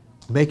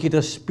 make it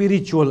a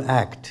spiritual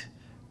act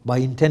by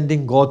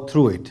intending God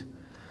through it.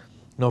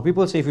 Now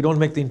people say if you don't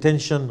make the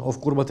intention of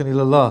qurbatan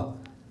ilallah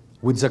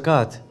with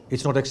zakat,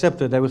 it's not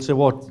accepted. I will say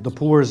what? The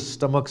poor's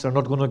stomachs are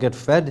not going to get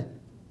fed?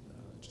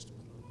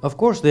 Of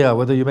course they are,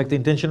 whether you make the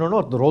intention or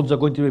not. The roads are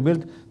going to be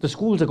built, the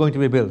schools are going to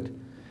be built.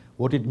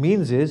 What it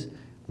means is,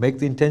 make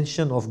the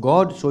intention of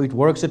God so it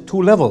works at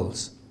two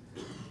levels.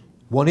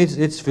 One is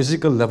its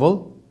physical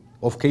level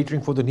of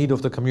catering for the need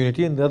of the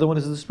community, and the other one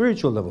is the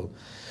spiritual level.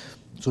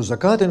 So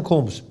zakat and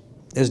khums,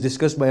 as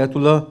discussed by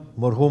Ayatollah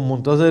Marhum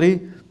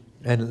Muntazari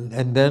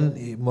and then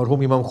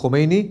Marhum Imam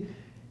Khomeini,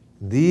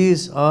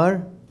 these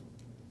are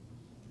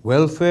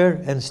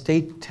welfare and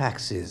state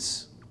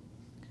taxes.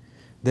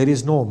 There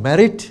is no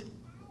merit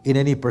in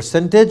any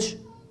percentage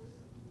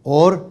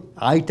or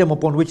item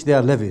upon which they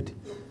are levied.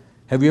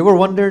 Have you ever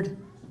wondered,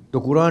 the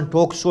Quran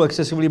talks so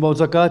excessively about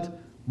zakat,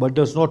 but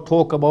does not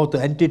talk about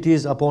the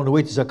entities upon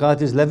which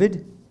zakat is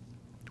levied?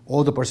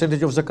 Or the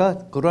percentage of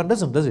zakat? Quran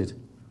doesn't, does it?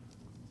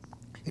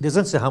 It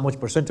doesn't say how much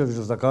percentage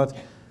of zakat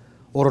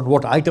or on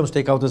what items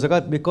take out the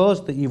zakat,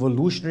 because the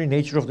evolutionary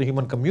nature of the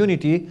human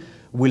community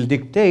will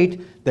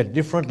dictate that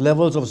different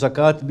levels of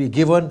zakat be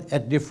given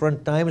at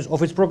different times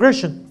of its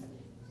progression.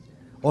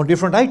 On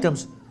different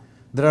items.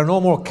 There are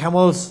no more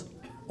camels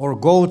or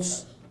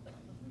goats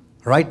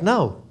right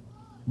now,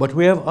 but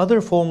we have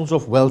other forms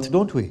of wealth,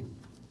 don't we?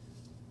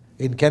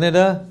 In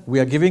Canada, we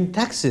are giving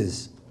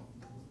taxes.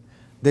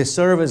 They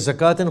serve as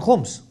zakat and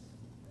khums.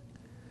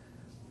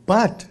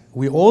 But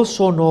we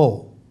also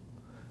know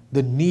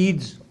the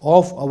needs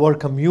of our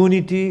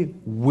community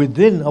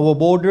within our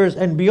borders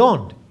and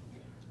beyond.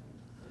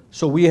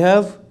 So we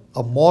have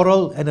a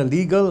moral and a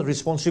legal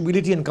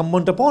responsibility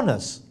incumbent upon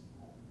us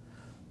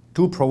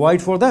to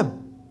provide for them.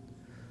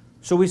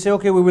 So we say,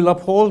 okay, we will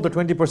uphold the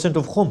 20%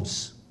 of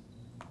khums.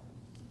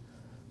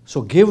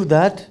 So give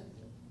that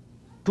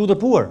to the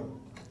poor.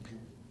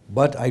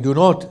 But I do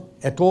not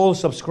at all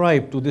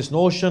subscribe to this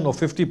notion of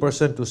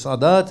 50% to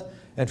Sadat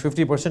and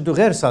 50% to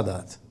Ghair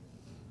Sadat,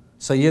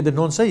 Sayyid and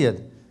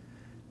non-Sayyid.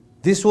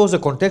 This was a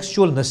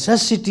contextual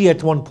necessity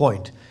at one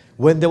point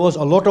when there was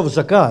a lot of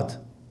zakat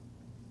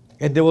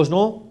and there was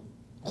no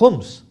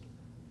khums.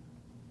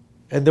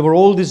 And there were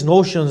all these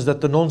notions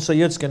that the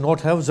non-Sayyids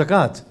cannot have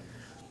zakat.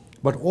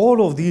 But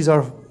all of these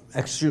are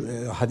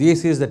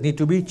hadiths that need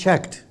to be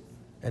checked.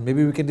 And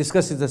maybe we can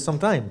discuss it at some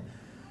time.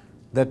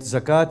 That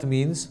zakat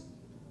means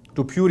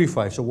to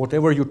purify. So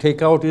whatever you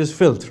take out is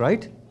filth,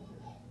 right?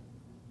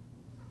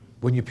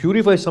 When you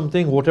purify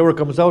something, whatever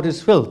comes out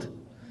is filth.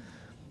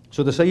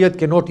 So the Sayyid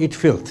cannot eat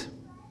filth.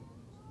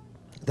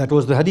 That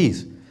was the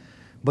hadith.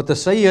 But the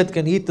Sayyid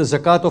can eat the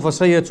zakat of a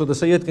Sayyid, so the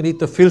Sayyid can eat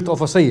the filth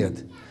of a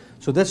Sayyid.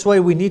 So that's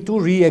why we need to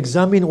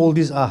re-examine all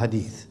these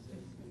ahadith.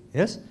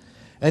 Yes?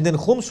 And then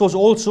khums was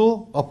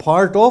also a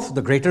part of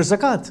the greater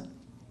zakat.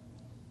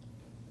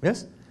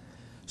 Yes?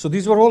 So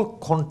these were all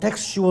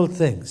contextual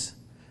things.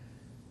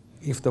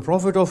 If the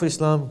Prophet of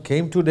Islam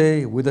came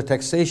today with a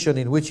taxation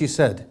in which he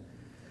said,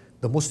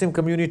 the Muslim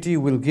community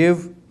will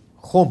give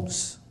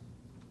khums,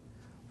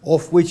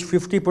 of which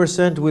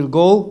 50% will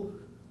go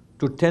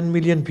to 10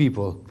 million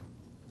people,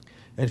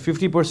 and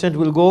 50%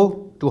 will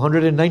go to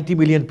 190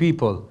 million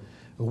people,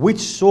 which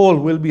soul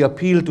will be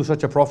appealed to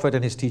such a prophet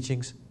and his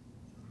teachings?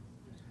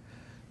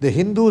 The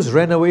Hindus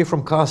ran away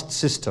from caste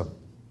system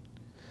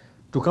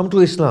to come to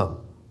Islam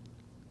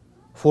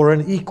for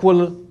an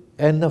equal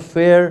and a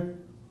fair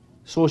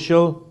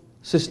social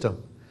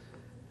system.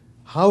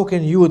 How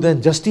can you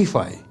then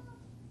justify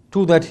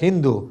to that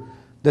Hindu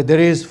that there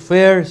is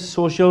fair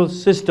social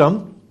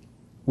system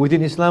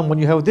within Islam when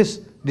you have this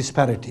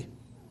disparity?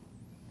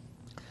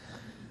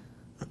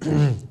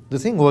 The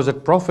thing was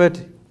that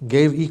Prophet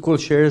gave equal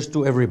shares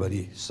to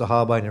everybody,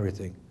 Sahaba and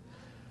everything.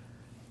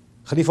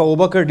 Khalifa Abu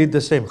Bakr did the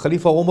same.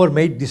 Khalifa Umar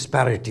made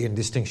disparity and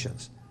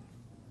distinctions.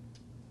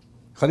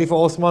 Khalifa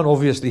Uthman,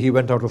 obviously, he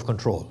went out of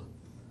control.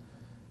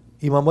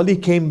 Imam Ali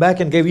came back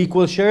and gave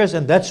equal shares,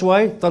 and that's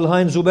why Talha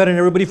and Zubair and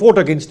everybody fought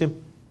against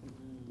him.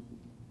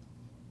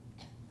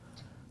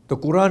 The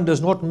Quran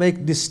does not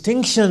make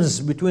distinctions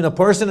between a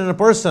person and a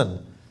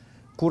person.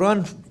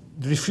 Quran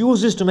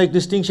refuses to make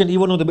distinction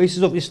even on the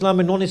basis of Islam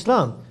and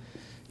non-Islam.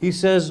 He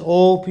says,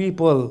 "O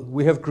people,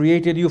 we have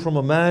created you from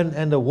a man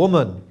and a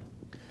woman.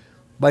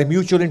 By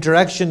mutual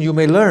interaction you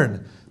may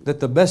learn. that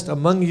the best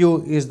among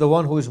you is the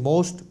one who is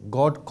most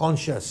God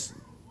conscious.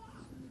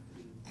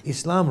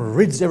 Islam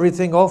rids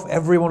everything off,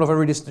 everyone of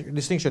every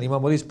distinction.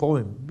 Imam Ali's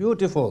poem,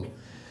 beautiful.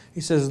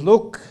 He says,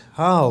 look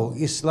how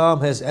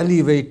Islam has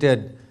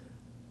elevated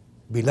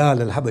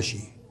Bilal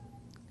al-Habashi.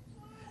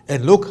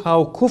 And look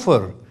how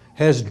Kufr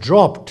has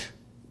dropped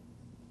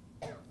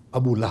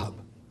Abu Lahab.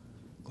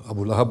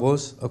 Abu Lahab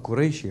was a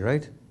Qurayshi,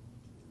 right?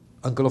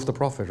 Uncle of the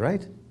Prophet,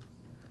 right?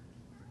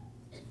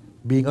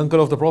 Being uncle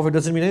of the Prophet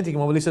doesn't mean anything.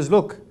 Imam Ali says,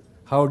 look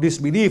how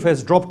disbelief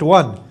has dropped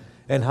one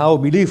and how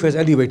belief has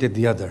elevated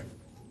the other.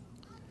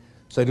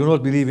 So I do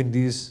not believe in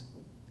these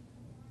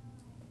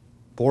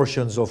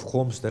portions of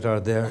khums that are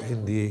there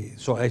in the...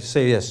 So I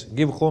say yes,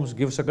 give khums,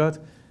 give zakat,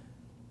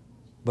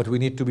 but we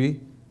need to be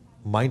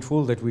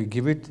mindful that we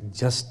give it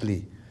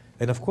justly.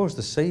 And of course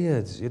the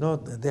Sayyids, you know,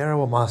 they are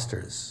our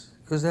masters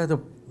because they are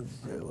the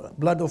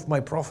blood of my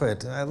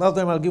Prophet. I love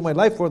them, I'll give my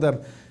life for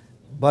them.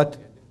 But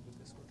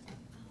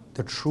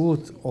the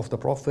truth of the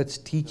Prophet's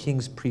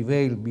teachings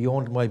prevail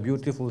beyond my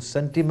beautiful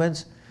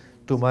sentiments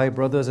to my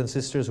brothers and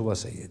sisters who are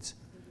Sayyids.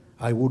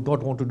 I would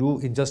not want to do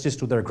injustice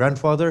to their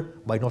grandfather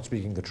by not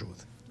speaking the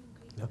truth.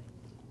 Yeah?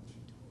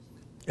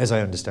 As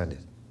I understand it.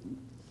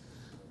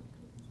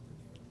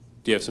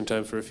 Do you have some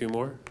time for a few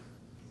more?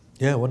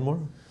 Yeah, one more.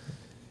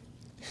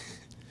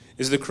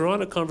 Is the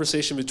Quran a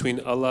conversation between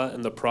Allah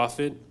and the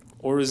Prophet,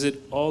 or is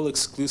it all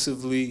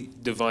exclusively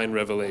divine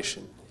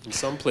revelation? In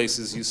some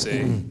places you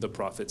say the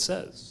Prophet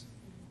says.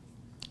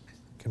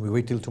 Can we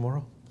wait till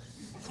tomorrow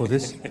for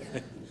this?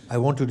 I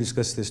want to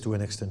discuss this to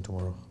an extent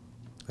tomorrow.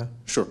 Yeah?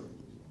 Sure.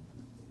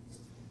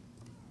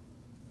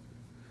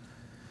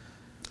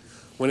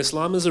 When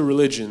Islam is a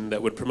religion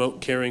that would promote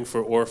caring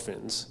for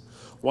orphans,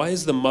 why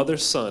is the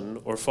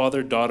mother-son or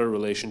father-daughter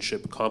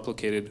relationship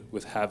complicated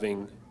with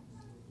having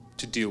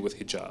to deal with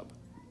hijab?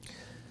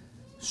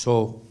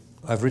 So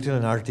I've written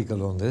an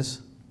article on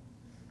this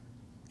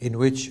in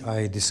which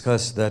I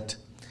discuss that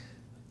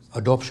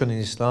adoption in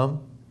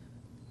Islam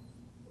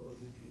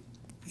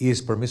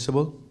is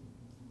permissible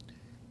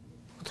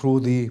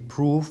through the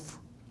proof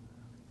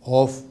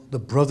of the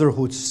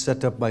brotherhood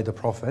set up by the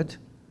Prophet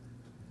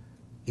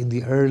in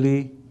the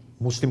early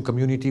Muslim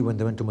community when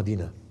they went to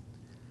Medina.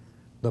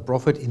 The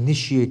Prophet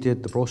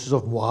initiated the process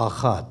of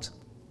mu'akhat,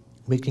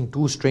 making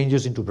two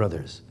strangers into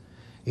brothers,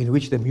 in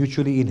which they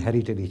mutually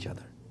inherited each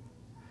other.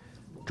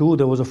 Two,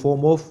 there was a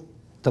form of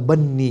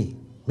tabanni,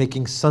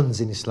 making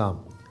sons in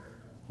Islam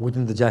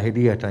within the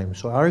Jahiliyyah time.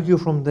 So I argue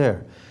from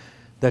there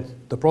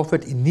that the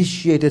Prophet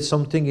initiated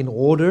something in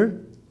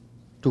order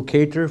to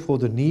cater for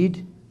the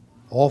need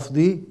of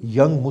the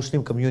young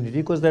Muslim community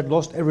because they had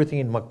lost everything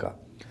in Makkah.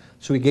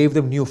 So he gave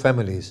them new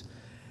families.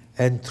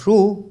 And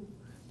through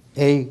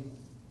a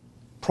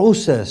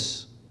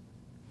process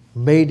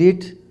made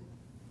it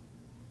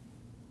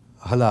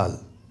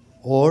halal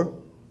or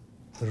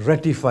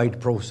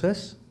ratified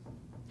process,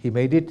 he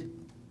made it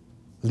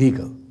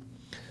legal.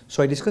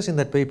 So I discuss in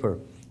that paper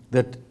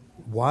that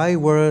why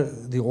were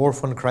the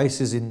orphan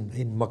crises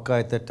in Makkah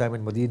at that time,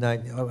 in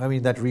Medina, I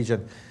mean that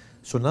region.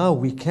 So now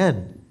we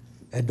can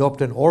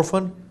adopt an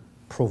orphan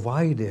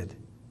provided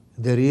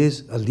there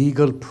is a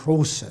legal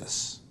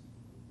process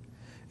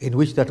in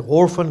which that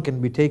orphan can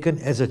be taken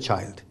as a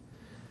child.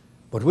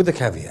 But with the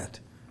caveat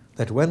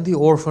that when the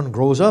orphan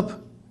grows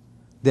up,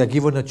 they are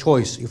given a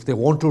choice if they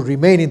want to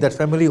remain in that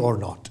family or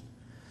not,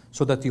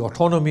 so that the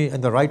autonomy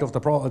and the right of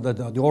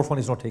the orphan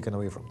is not taken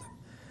away from them.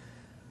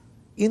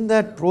 In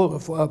that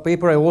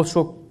paper, I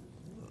also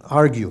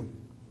argue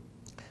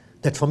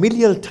that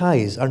familial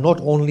ties are not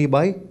only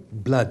by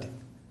blood,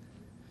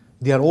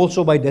 they are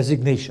also by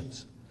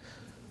designations.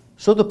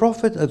 So the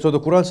Prophet, so the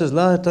Quran says,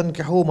 "La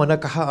tankihu ma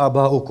nakaha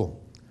aba'ukum."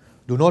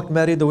 Do not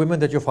marry the women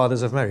that your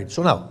fathers have married.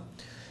 So now,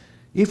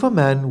 if a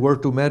man were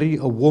to marry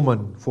a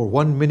woman for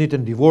 1 minute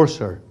and divorce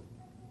her,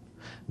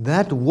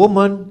 that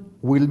woman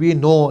will be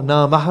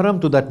na mahram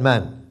to that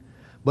man,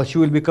 but she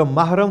will become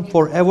mahram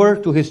forever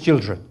to his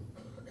children.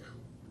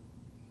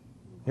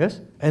 Yes?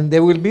 And it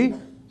will be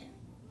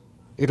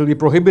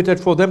prohibited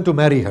for them to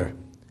marry her.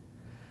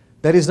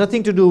 That is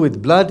nothing to do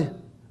with blood.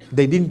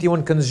 They didn't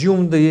even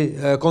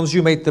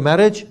consummate the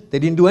marriage. They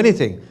didn't do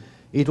anything.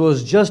 It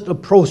was just a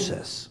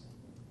process.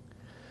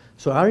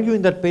 So I argue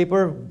in that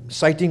paper,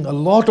 citing a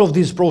lot of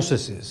these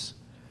processes,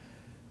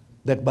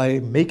 that by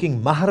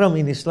making mahram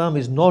in Islam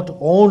is not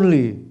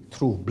only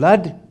through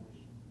blood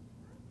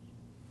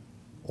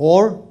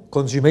or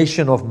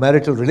consummation of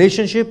marital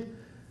relationship,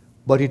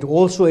 but it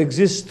also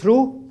exists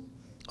through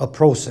a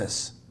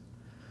process.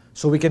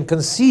 So we can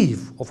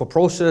conceive of a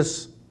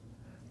process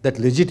that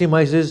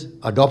legitimizes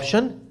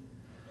adoption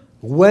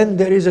when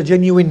there is a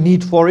genuine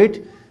need for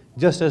it,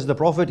 just as the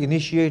Prophet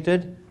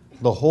initiated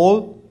the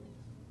whole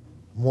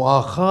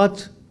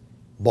mu'akhat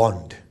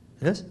bond.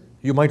 Yes?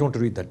 You might want to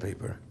read that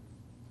paper.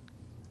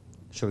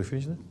 Shall we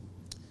finish that?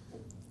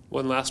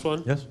 One last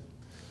one? Yes?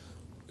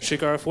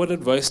 Shaykh Arif, what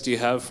advice do you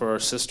have for our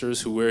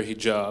sisters who wear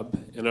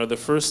hijab and are the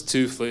first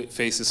to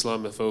face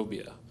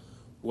Islamophobia?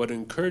 What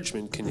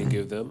encouragement can you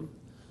give them?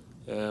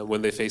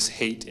 when they face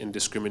hate and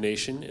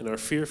discrimination and are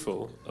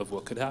fearful of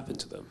what could happen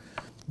to them.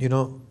 You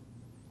know,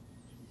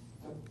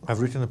 I've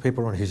written a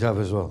paper on hijab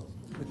as well.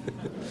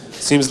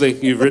 Seems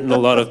like you've written a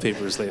lot of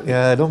papers lately.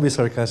 Yeah, don't be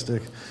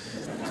sarcastic.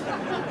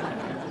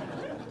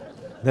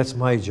 That's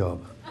my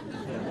job.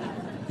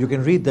 You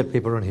can read that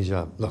paper on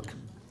hijab. Look,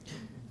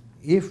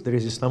 if there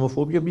is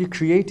Islamophobia, be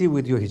creative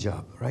with your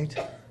hijab, right?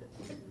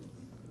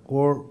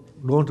 Or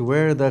don't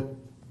wear that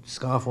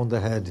scarf on the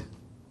head.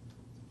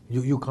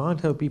 You can't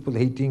have people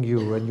hating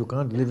you and you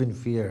can't live in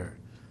fear.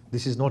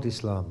 This is not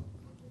Islam.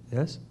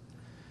 Yes?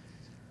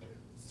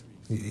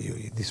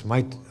 This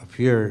might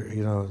appear,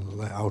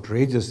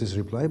 outrageous, this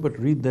reply, but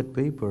read that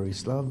paper.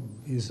 Islam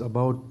is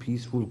about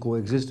peaceful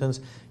coexistence.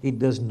 It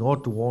does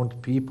not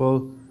want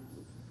people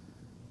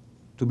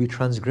to be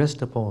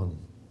transgressed upon.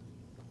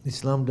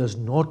 Islam does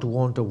not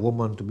want a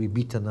woman to be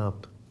beaten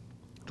up,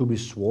 to be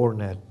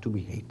sworn at, to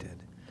be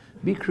hated.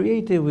 Be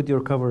creative with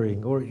your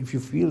covering, or if you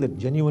feel that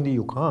genuinely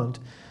you can't,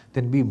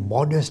 then be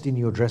modest in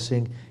your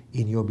dressing,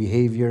 in your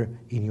behavior,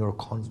 in your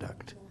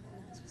conduct.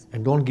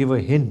 And don't give a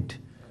hint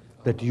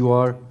that you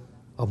are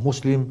a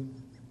Muslim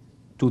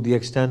to the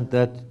extent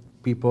that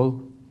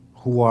people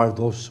who are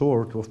those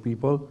sort of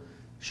people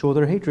show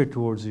their hatred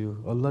towards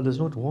you. Allah does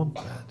not want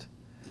that.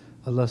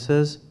 Allah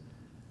says,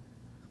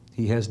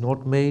 He has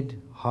not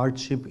made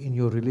hardship in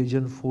your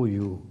religion for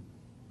you.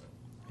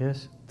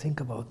 Yes?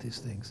 Think about these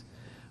things.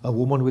 A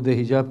woman with a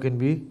hijab can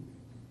be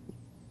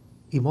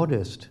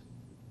immodest.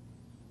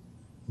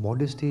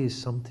 Modesty is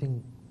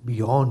something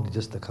beyond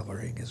just the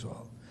covering as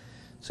well.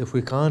 So if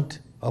we can't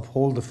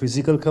uphold the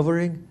physical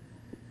covering,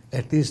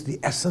 at least the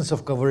essence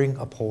of covering,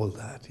 uphold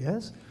that,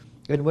 yes?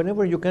 And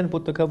whenever you can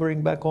put the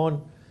covering back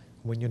on,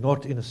 when you're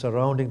not in a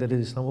surrounding that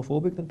is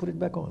Islamophobic, then put it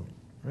back on,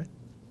 right?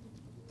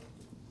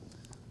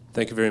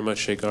 Thank you very much,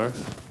 Shaykh Arif.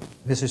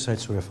 Let's recite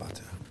Surah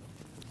Fatiha.